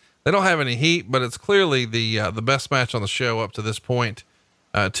 seconds. They don't have any heat, but it's clearly the best match on the show up to this point.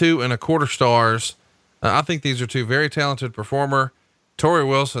 2.25 stars. I think these are two very talented performer. Tori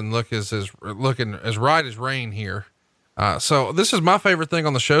Wilson looking as right as rain here. So this is my favorite thing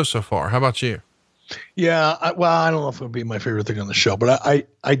on the show so far. How about you? Yeah. I don't know if it would be my favorite thing on the show, but I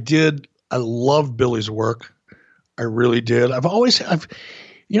love Billy's work. I really did.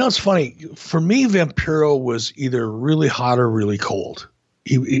 It's funny for me, Vampiro was either really hot or really cold.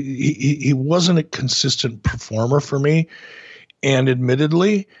 He wasn't a consistent performer for me. And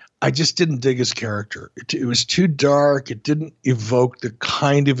admittedly, I just didn't dig his character. It was too dark. It didn't evoke the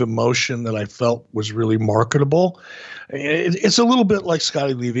kind of emotion that I felt was really marketable. It's a little bit like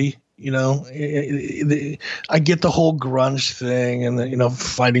Scotty Levy, I get the whole grunge thing and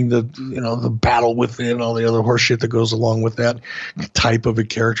fighting the battle within, all the other horse shit that goes along with that type of a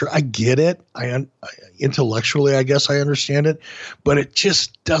character. I get it. Intellectually, I guess I understand it, but it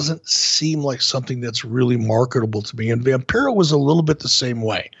just doesn't seem like something that's really marketable to me. And Vampiro was a little bit the same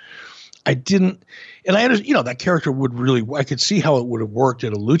way. I didn't, and I understand, that character I could see how it would have worked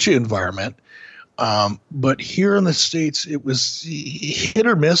in a lucha environment. But here in the States, it was hit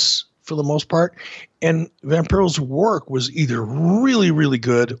or miss for the most part. And Vampiro's work was either really, really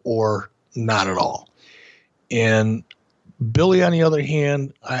good or not at all. And Billy, on the other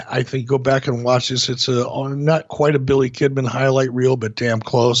hand, I think go back and watch this. It's not quite a Billy Kidman highlight reel, but damn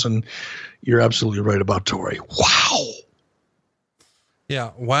close. And you're absolutely right about Tori. Wow.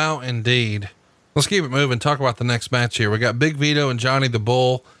 Yeah. Wow. Indeed. Let's keep it moving. Talk about the next match here. We got Big Vito and Johnny the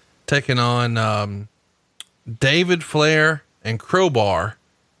Bull taking on, David Flair and Crowbar.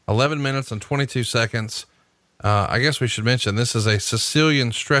 11 minutes and 22 seconds. I guess we should mention this is a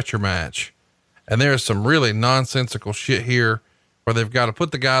Sicilian stretcher match. And there's some really nonsensical shit here where they've got to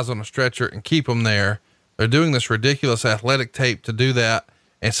put the guys on a stretcher and keep them there. They're doing this ridiculous athletic tape to do that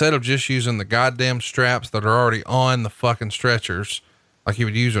instead of just using the goddamn straps that are already on the fucking stretchers like you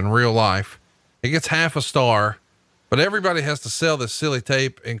would use in real life. It gets half a star, but everybody has to sell this silly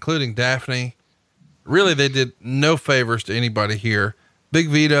tape, including Daphne. Really, they did no favors to anybody here. Big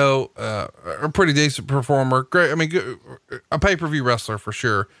Vito, a pretty decent performer. Great. I mean, good, a pay-per-view wrestler for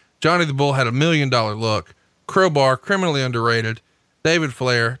sure. Johnny the Bull had $1 million look. Crowbar, criminally underrated. David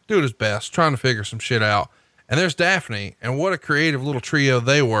Flair, doing his best, trying to figure some shit out. And there's Daphne, and what a creative little trio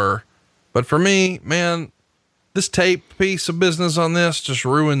they were. But for me, man, this tape piece of business on this just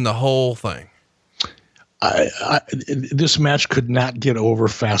ruined the whole thing. This match could not get over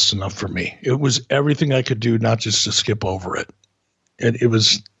fast enough for me. It was everything I could do, not just to skip over it. It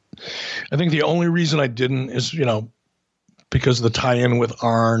was, I think the only reason I didn't is, because of the tie-in with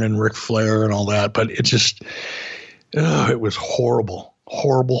Arn and Ric Flair and all that, but it just, it was horrible,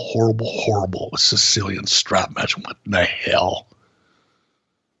 a Sicilian strap match. What the hell?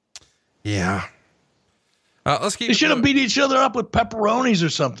 Yeah. Let's keep. They should have beat each other up with pepperonis or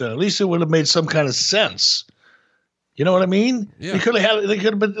something. At least it would have made some kind of sense. You know what I mean? Yeah. They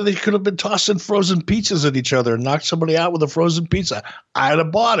could have been tossing frozen pizzas at each other and knocked somebody out with a frozen pizza. I'd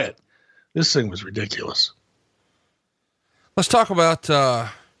have bought it. This thing was ridiculous. Let's talk about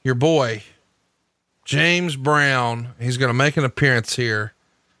your boy, James Brown. He's going to make an appearance here.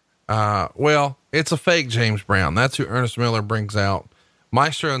 Well, it's a fake James Brown. That's who Ernest Miller brings out.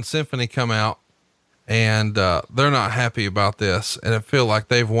 Maestro and Symphony come out. And they're not happy about this, and it feel like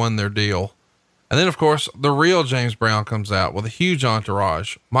they've won their deal. And then, of course, the real James Brown comes out with a huge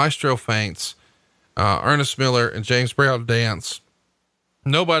entourage. Maestro faints, Ernest Miller and James Brown dance.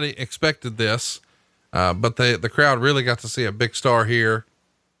 Nobody expected this, but the crowd really got to see a big star here.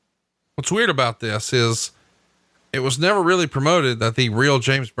 What's weird about this is it was never really promoted that the real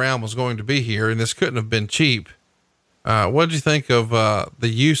James Brown was going to be here, and this couldn't have been cheap. What did you think of the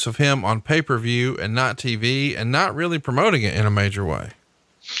use of him on pay-per-view and not TV and not really promoting it in a major way?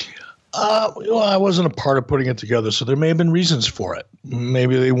 I wasn't a part of putting it together, so there may have been reasons for it.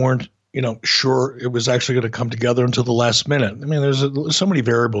 Maybe they weren't, sure it was actually going to come together until the last minute. I mean, there's so many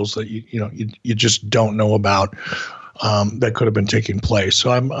variables that you just don't know about that could have been taking place. So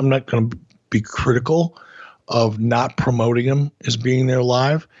I'm not going to be critical of not promoting him as being there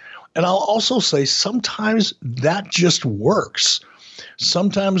live. And I'll also say sometimes that just works.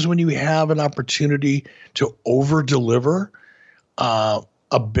 Sometimes when you have an opportunity to over deliver,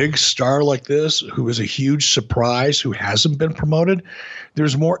 a big star like this, who is a huge surprise, who hasn't been promoted,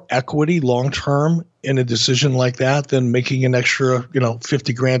 there's more equity long-term in a decision like that than making an extra,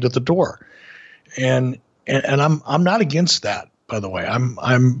 50 grand at the door. And I'm not against that, by the way.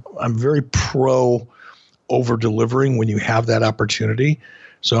 I'm very pro over delivering when you have that opportunity.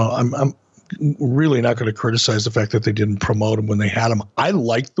 So I'm really not going to criticize the fact that they didn't promote him when they had him. I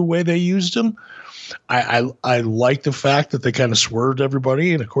liked the way they used him. I like the fact that they kind of swerved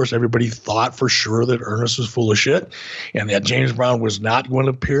everybody. And of course, everybody thought for sure that Ernest was full of shit and that James Brown was not going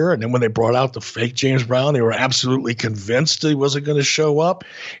to appear. And then when they brought out the fake James Brown, they were absolutely convinced he wasn't going to show up.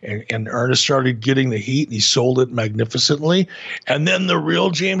 And Ernest started getting the heat and he sold it magnificently. And then the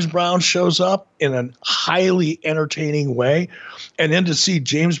real James Brown shows up in a highly entertaining way. And then to see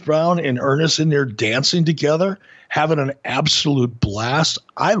James Brown and Ernest in there dancing together, having an absolute blast.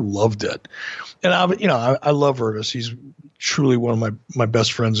 I loved it. And I love Ernest. He's truly one of my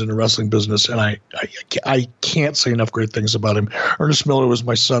best friends in the wrestling business. And I can't say enough great things about him. Ernest Miller was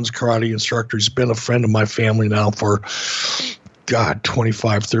my son's karate instructor. He's been a friend of my family now for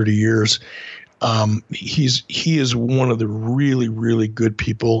 25, 30 years. He is one of the really, really good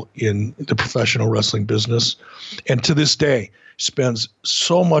people in the professional wrestling business. And to this day spends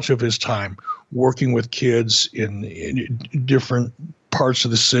so much of his time working with kids in different parts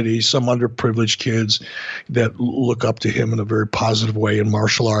of the city, some underprivileged kids that look up to him in a very positive way in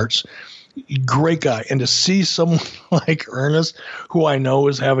martial arts. Great guy. And to see someone like Ernest, who I know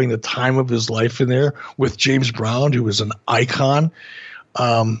is having the time of his life in there with James Brown, who is an icon,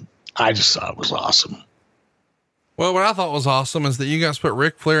 I just thought it was awesome. Well, what I thought was awesome is that you guys put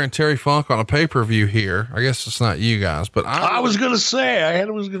Ric Flair and Terry Funk on a pay-per-view here. I guess it's not you guys, but I was going to say, I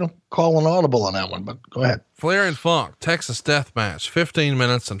was going to call an audible on that one, but go ahead. Flair and Funk, Texas Death Match, 15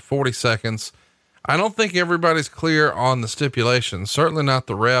 minutes and 40 seconds. I don't think everybody's clear on the stipulations. Certainly not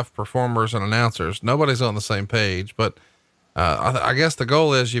the ref, performers, and announcers. Nobody's on the same page, but I guess the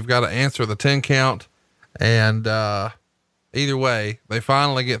goal is you've got to answer the 10 count. And either way, they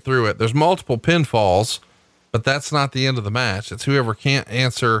finally get through it. There's multiple pinfalls, but that's not the end of the match. It's whoever can't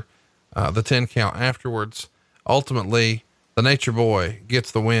answer the 10 count afterwards. Ultimately, the Nature Boy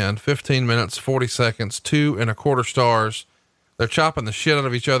gets the win. 15 minutes, 40 seconds, 2.25 stars. They're chopping the shit out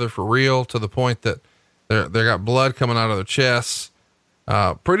of each other for real, to the point that they got blood coming out of their chests.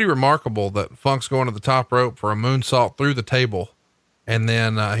 Pretty remarkable that Funk's going to the top rope for a moonsault through the table. And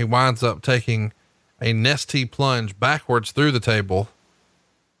then, he winds up taking a nesty plunge backwards through the table.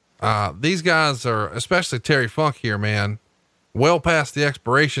 These guys are, especially Terry Funk here, man, well past the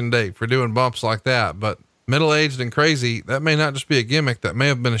expiration date for doing bumps like that, but middle-aged and crazy, that may not just be a gimmick. That may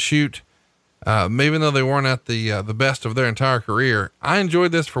have been a shoot. Even though they weren't at the best of their entire career, I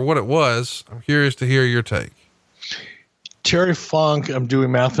enjoyed this for what it was. I'm curious to hear your take. Terry Funk, I'm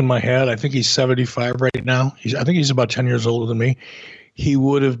doing math in my head. I think he's 75 right now. I think he's about 10 years older than me. He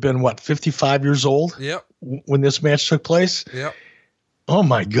would have been 55 years old. Yep. When this match took place. Yep. Oh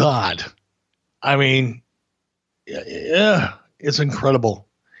my God. I mean, yeah, it's incredible.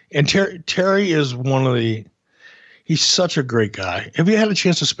 And Terry is he's such a great guy. Have you had a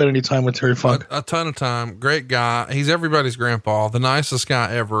chance to spend any time with Terry Funk? A ton of time. Great guy. He's everybody's grandpa, the nicest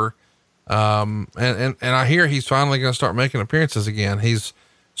guy ever. And I hear he's finally going to start making appearances again. He's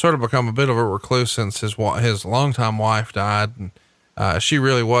sort of become a bit of a recluse since his longtime wife died. And, she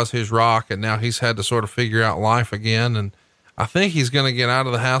really was his rock. And now he's had to sort of figure out life again. And I think he's going to get out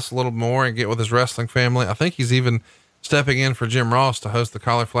of the house a little more and get with his wrestling family. I think he's even stepping in for Jim Ross to host the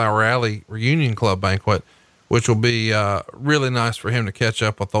Cauliflower Alley Reunion Club banquet, which will be really nice for him to catch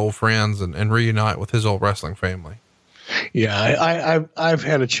up with old friends and reunite with his old wrestling family. Yeah, I've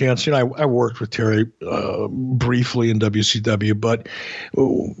had a chance. I worked with Terry briefly in WCW, but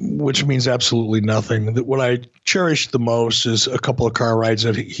which means absolutely nothing. What I cherish the most is a couple of car rides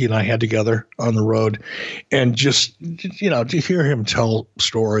that he and I had together on the road, and just to hear him tell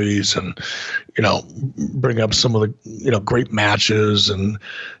stories and bring up some of the great matches and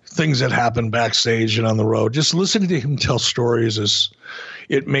things that happened backstage and on the road. Just listening to him tell stories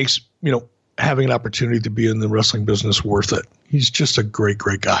it makes having an opportunity to be in the wrestling business worth it. He's just a great,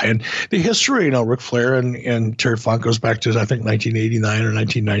 great guy. And the history, Ric Flair and Terry Funk goes back to, I think, 1989 or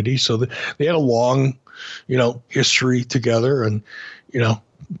 1990. So they had a long, history together, and,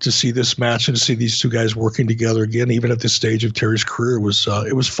 to see this match and to see these two guys working together again, even at this stage of Terry's career, it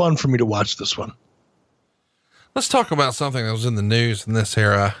was fun for me to watch this one. Let's talk about something that was in the news in this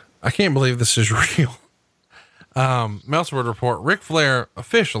era. I can't believe this is real. Meltzer would report Ric Flair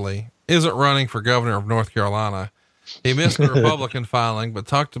officially isn't running for governor of North Carolina. He missed the Republican filing, but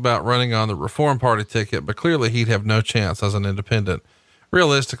talked about running on the Reform Party ticket, but clearly he'd have no chance as an independent.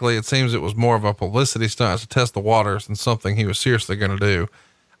 Realistically, it seems it was more of a publicity stunt to test the waters than something he was seriously going to do.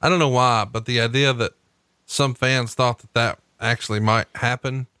 I don't know why, but the idea that some fans thought that actually might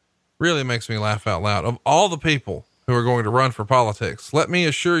happen really makes me laugh out loud. Of all the people who are going to run for politics, let me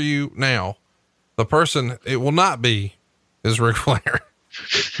assure you now, the person it will not be is Ric Flair.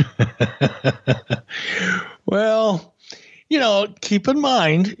 Well, keep in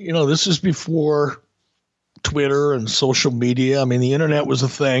mind, this is before Twitter and social media. I mean, the internet was a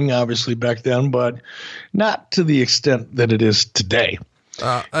thing obviously back then, but not to the extent that it is today.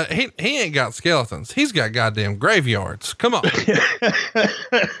 He ain't got skeletons. He's got goddamn graveyards. Come on.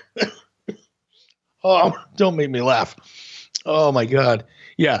 Oh, don't make me laugh. Oh my God.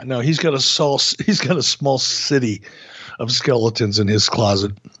 Yeah, no, he's got a small city of skeletons in his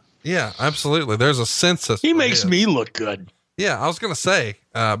closet. Yeah, absolutely. There's a census. He makes me look good. Yeah. I was going to say,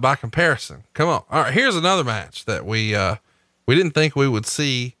 by comparison, come on. All right. Here's another match that we didn't think we would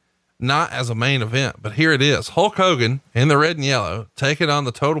see, not as a main event, but here it is. Hulk Hogan in the red and yellow, taking on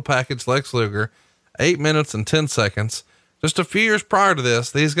the total package Lex Luger, 8 minutes and 10 seconds. Just a few years prior to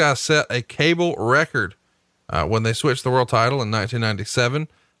this, these guys set a cable record, when they switched the world title in 1997.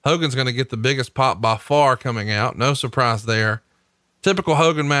 Hogan's going to get the biggest pop by far coming out. No surprise there. Typical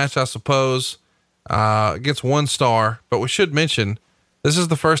Hogan match, I suppose, gets 1 star, but we should mention this is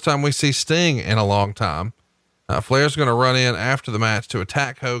the first time we see Sting in a long time. Flair's going to run in after the match to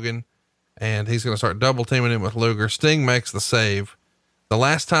attack Hogan, and he's going to start double teaming him with Luger. Sting makes the save. The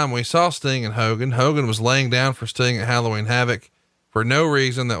last time we saw Sting and Hogan was laying down for Sting at Halloween Havoc for no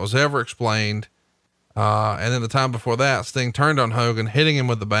reason that was ever explained. And then the time before that, Sting turned on Hogan, hitting him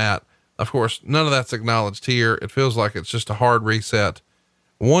with the bat. Of course, none of that's acknowledged here. It feels like it's just a hard reset.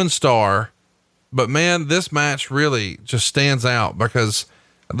 1 star, but man, this match really just stands out because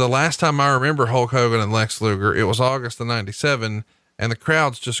the last time I remember Hulk Hogan and Lex Luger, it was August of 97, and the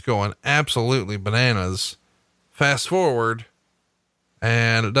crowd's just going absolutely bananas. Fast forward,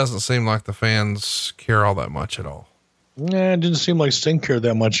 and it doesn't seem like the fans care all that much at all. Yeah, it didn't seem like Sting cared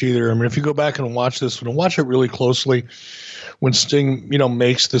that much either. I mean, if you go back and watch this one and watch it really closely, when Sting,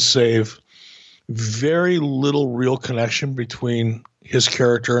 makes the save, very little real connection between his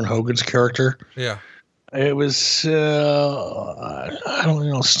character and Hogan's character. Yeah. It was, I don't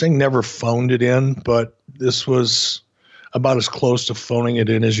know, Sting never phoned it in, but this was about as close to phoning it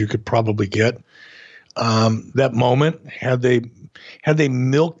in as you could probably get. That moment, had they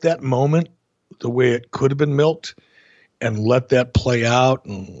milked that moment the way it could have been milked and let that play out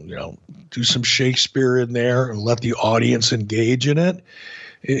and, do some Shakespeare in there and let the audience engage in it,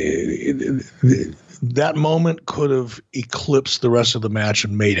 that moment could have eclipsed the rest of the match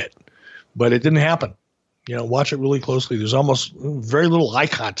and made it, but it didn't happen. Watch it really closely. There's almost very little eye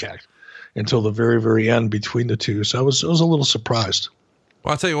contact until the very, very end between the two. So I was a little surprised.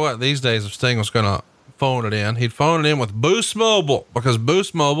 Well, I'll tell you what, these days, if Sting was going to phone it in, he'd phone it in with Boost Mobile, because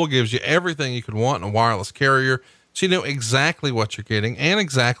Boost Mobile gives you everything you could want in a wireless carrier. So you know exactly what you're getting and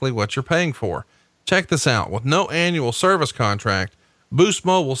exactly what you're paying for. Check this out. With no annual service contract, Boost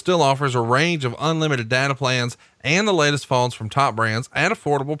Mobile still offers a range of unlimited data plans and the latest phones from top brands at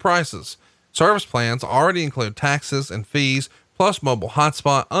affordable prices. Service plans already include taxes and fees, plus mobile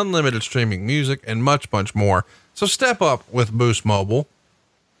hotspot, unlimited streaming music, and much, much more. So step up with Boost Mobile.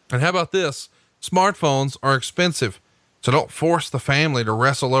 And how about this? Smartphones are expensive, so don't force the family to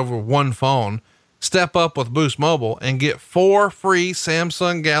wrestle over one phone. Step up with Boost Mobile and get 4 free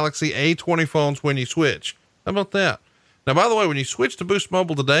Samsung Galaxy A20 phones when you switch. How about that? Now, by the way, when you switch to Boost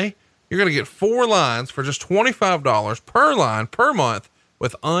Mobile today, you're going to get 4 lines for just $25 per line per month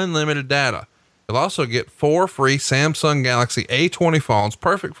with unlimited data. You'll also get 4 free Samsung Galaxy A20 phones,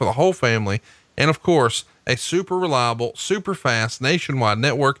 perfect for the whole family. And of course, a super reliable, super fast nationwide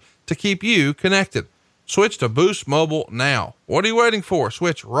network to keep you connected. Switch to Boost Mobile now. What are you waiting for?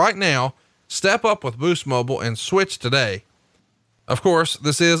 Switch right now. Step up with Boost Mobile and switch today. Of course,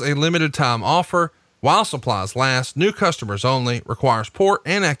 this is a limited time offer while supplies last. New customers only. Requires port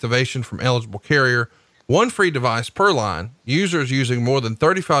and activation from eligible carrier. 1 free device per line. Users using more than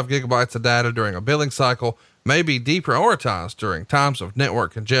 35 gigabytes of data during a billing cycle may be deprioritized during times of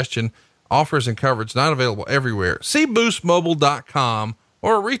network congestion. Offers and coverage not available everywhere. See boostmobile.com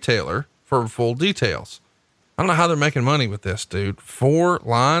or a retailer for full details. I don't know how they're making money with this, dude. 4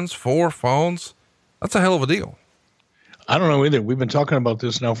 lines, 4 phones. That's a hell of a deal. I don't know either. We've been talking about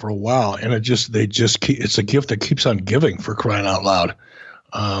this now for a while, and it's a gift that keeps on giving, for crying out loud.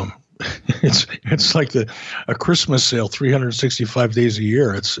 It's like a Christmas sale, 365 days a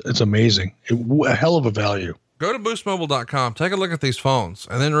year. It's amazing. A hell of a value. Go to boostmobile.com, take a look at these phones,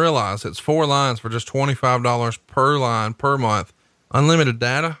 and then realize it's 4 lines for just $25 per line per month. Unlimited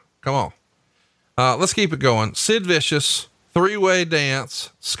data. Come on. Let's keep it going. Sid Vicious, 3-way dance,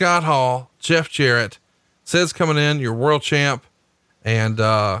 Scott Hall, Jeff Jarrett. Sid's coming in, your world champ. And,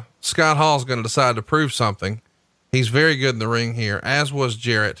 Scott Hall's going to decide to prove something. He's very good in the ring here, as was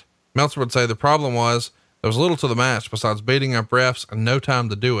Jarrett. Meltzer would say the problem was there was little to the match besides beating up refs and no time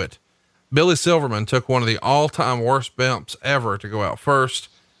to do it. Billy Silverman took one of the all-time worst bumps ever to go out first,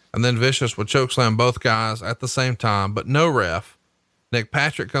 and then Vicious would chokeslam both guys at the same time, but no ref. Nick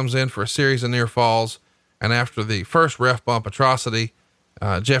Patrick comes in for a series of near falls, and after the first ref bump atrocity,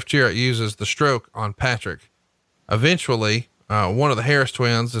 Jeff Jarrett uses the stroke on Patrick. Eventually, one of the Harris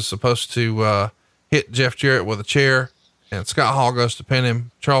twins is supposed to hit Jeff Jarrett with a chair, and Scott Hall goes to pin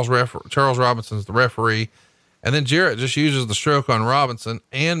him. Charles Robinson's the referee. And then Jarrett just uses the stroke on Robinson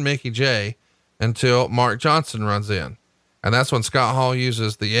and Mickey J until Mark Johnson runs in. And that's when Scott Hall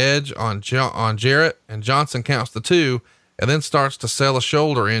uses the edge on Jarrett, and Johnson counts the 2 and then starts to sell a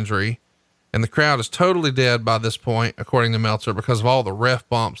shoulder injury. And the crowd is totally dead by this point, according to Meltzer, because of all the ref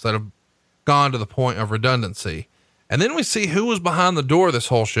bumps that have gone to the point of redundancy. And then we see who was behind the door this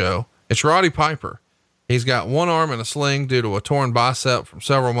whole show. It's Roddy Piper. He's got one arm in a sling due to a torn bicep from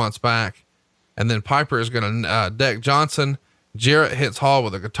several months back. And then Piper is going to deck Johnson. Jarrett hits Hall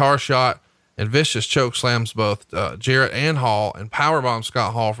with a guitar shot, and Vicious choke slams both Jarrett and Hall and powerbombs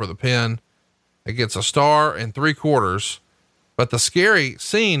Scott Hall for the pin. It gets a star and 3/4. But the scary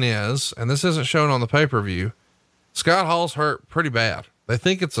scene is, and this isn't shown on the pay-per-view, Scott Hall's hurt pretty bad. They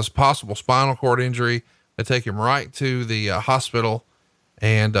think it's a possible spinal cord injury. They take him right to the hospital,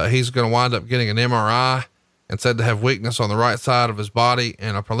 and he's going to wind up getting an MRI and said to have weakness on the right side of his body.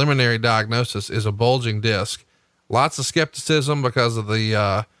 And a preliminary diagnosis is a bulging disc. Lots of skepticism because of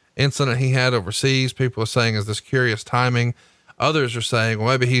the incident he had overseas. People are saying, is this curious timing? Others are saying, well,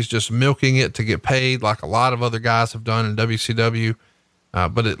 maybe he's just milking it to get paid like a lot of other guys have done in WCW.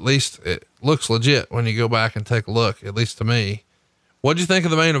 But at least it looks legit when you go back and take a look, at least to me. What'd you think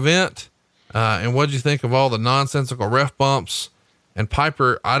of the main event? And what'd you think of all the nonsensical ref bumps and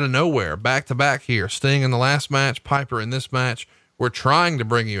Piper out of nowhere, back to back here, Sting in the last match, Piper in this match? We're trying to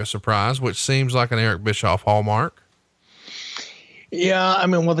bring you a surprise, which seems like an Eric Bischoff hallmark. Yeah. I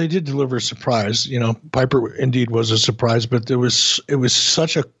mean, well, they did deliver a surprise, Piper indeed was a surprise, but it was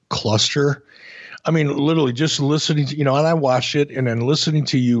such a cluster. I mean, literally just listening to, and I watched it and then listening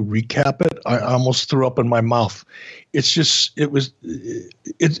to you recap it, I almost threw up in my mouth. It's I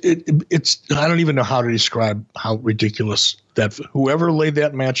don't even know how to describe how ridiculous that whoever laid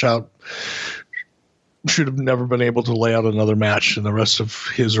that match out should have never been able to lay out another match in the rest of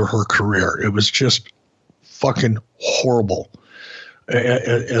his or her career. It was just fucking horrible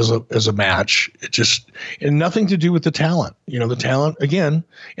as a match. It just, and nothing to do with the talent, the talent again,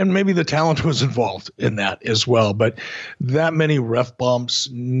 and maybe the talent was involved in that as well, but that many ref bumps,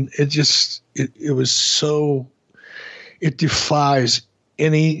 it was so, it defies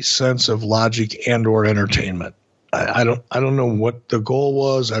any sense of logic and or entertainment. I don't know what the goal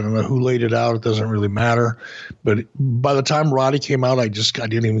was. I don't know who laid it out. It doesn't really matter. But by the time Roddy came out, I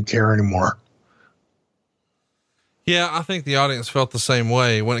didn't even care anymore. Yeah, I think the audience felt the same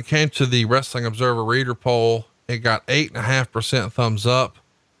way. When it came to the Wrestling Observer reader poll, it got 8.5% thumbs up,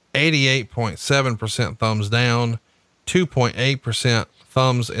 88.7% thumbs down, 2.8%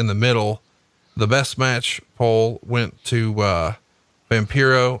 thumbs in the middle. The best match poll went to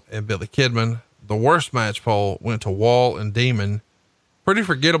Vampiro and Billy Kidman. The worst match poll went to Wall and Demon. Pretty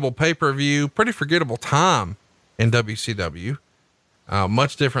forgettable pay-per-view, pretty forgettable time in WCW.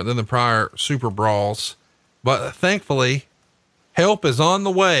 Much different than the prior Super Brawls. But thankfully, help is on the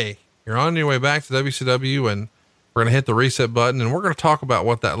way. You're on your way back to WCW, and we're going to hit the reset button, and we're going to talk about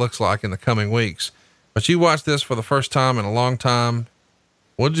what that looks like in the coming weeks. But you watched this for the first time in a long time.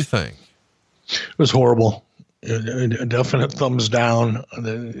 What did you think? It was horrible. A definite thumbs down.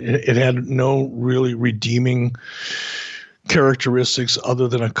 It had no really redeeming characteristics other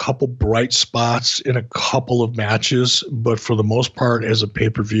than a couple bright spots in a couple of matches. But for the most part, as a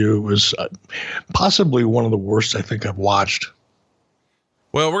pay-per-view, it was possibly one of the worst I think I've watched.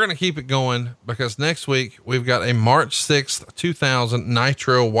 Well, we're going to keep it going because next week we've got a March 6th, 2000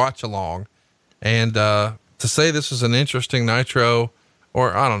 Nitro watch along. And, to say this is an interesting Nitro,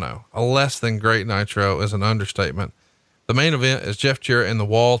 or I don't know, a less than great Nitro is an understatement. The main event is Jeff Jarrett and The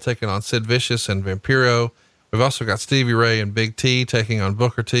Wall taking on Sid Vicious and Vampiro. We've also got Stevie Ray and Big T taking on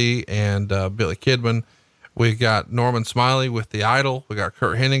Booker T and Billy Kidman. We've got Norman Smiley with The Idol. We got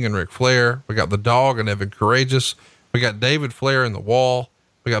Kurt Hennig and Ric Flair. We got The Dog and Evan Courageous. We got David Flair and The Wall.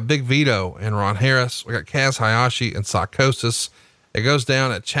 We got Big Vito and Ron Harris. We got Kaz Hayashi and Psychosis. It goes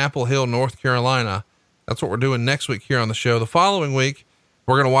down at Chapel Hill, North Carolina. That's what we're doing next week here on the show. The following week,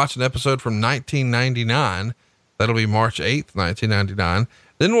 we're going to watch an episode from 1999. That'll be March 8th, 1999.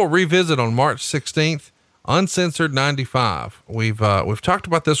 Then we'll revisit on March 16th, Uncensored 95. We've talked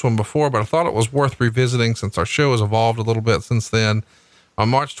about this one before, but I thought it was worth revisiting since our show has evolved a little bit since then. On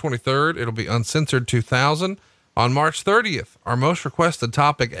March 23rd, it'll be Uncensored 2000. On March 30th, our most requested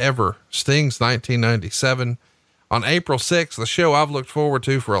topic ever, Sting's 1997. On April 6th, the show I've looked forward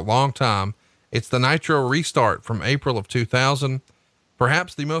to for a long time. It's the Nitro Restart from April of 2000.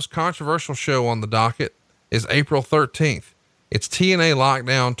 Perhaps the most controversial show on the docket is April 13th. It's TNA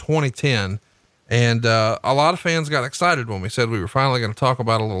Lockdown 2010. And, a lot of fans got excited when we said we were finally going to talk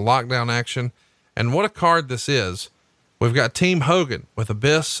about a little lockdown action. And what a card this is. We've got Team Hogan with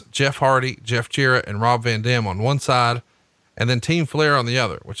Abyss, Jeff Hardy, Jeff Jarrett, and Rob Van Dam on one side, and then Team Flair on the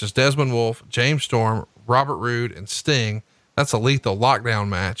other, which is Desmond Wolfe, James Storm, Robert Roode, and Sting. That's a lethal lockdown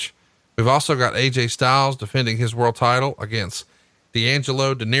match. We've also got AJ Styles defending his world title against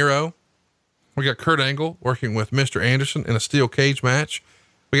D'Angelo De Niro. We got Kurt Angle working with Mr. Anderson in a steel cage match.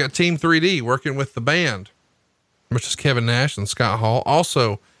 We got Team 3D working with the Band, which is Kevin Nash and Scott Hall,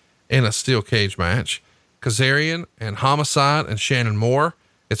 also in a steel cage match. Kazarian and Homicide and Shannon Moore.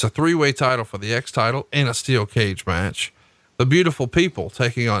 It's a 3-way title for the X title in a steel cage match. The Beautiful People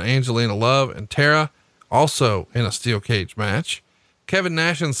taking on Angelina Love and Tara, also in a steel cage match. Kevin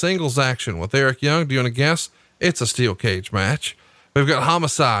Nash in singles action with Eric Young. Do you want to guess? It's a steel cage match. We've got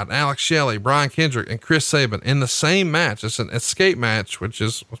Homicide, Alex Shelley, Brian Kendrick, and Chris Sabin in the same match. It's an escape match, which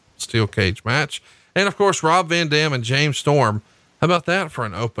is a steel cage match. And of course, Rob Van Dam and James Storm. How about that for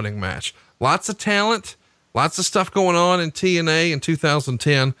an opening match? Lots of talent, lots of stuff going on in TNA in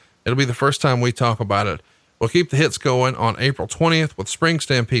 2010. It'll be the first time we talk about it. We'll keep the hits going on April 20th with Spring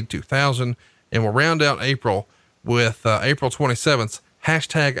Stampede 2000. And we'll round out April with April 27th,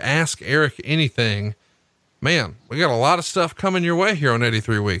 hashtag Ask Eric Anything. Man, we got a lot of stuff coming your way here on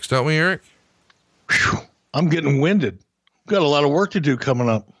 83 Weeks, don't we, Eric? Whew, I'm getting winded. Got a lot of work to do coming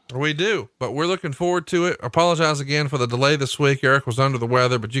up. We do, but we're looking forward to it. Apologize again for the delay this week. Eric was under the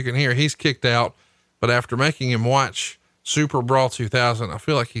weather, but you can hear he's kicked out. But after making him watch Super Brawl 2000, I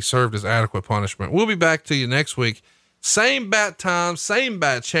feel like he served his adequate punishment. We'll be back to you next week. Same bat time, same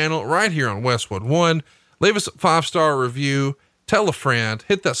bat channel, right here on Westwood One. Leave us a 5-star review. Tell a friend,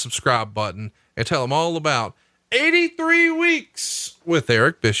 hit that subscribe button, and tell them all about 83 Weeks with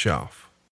Eric Bischoff.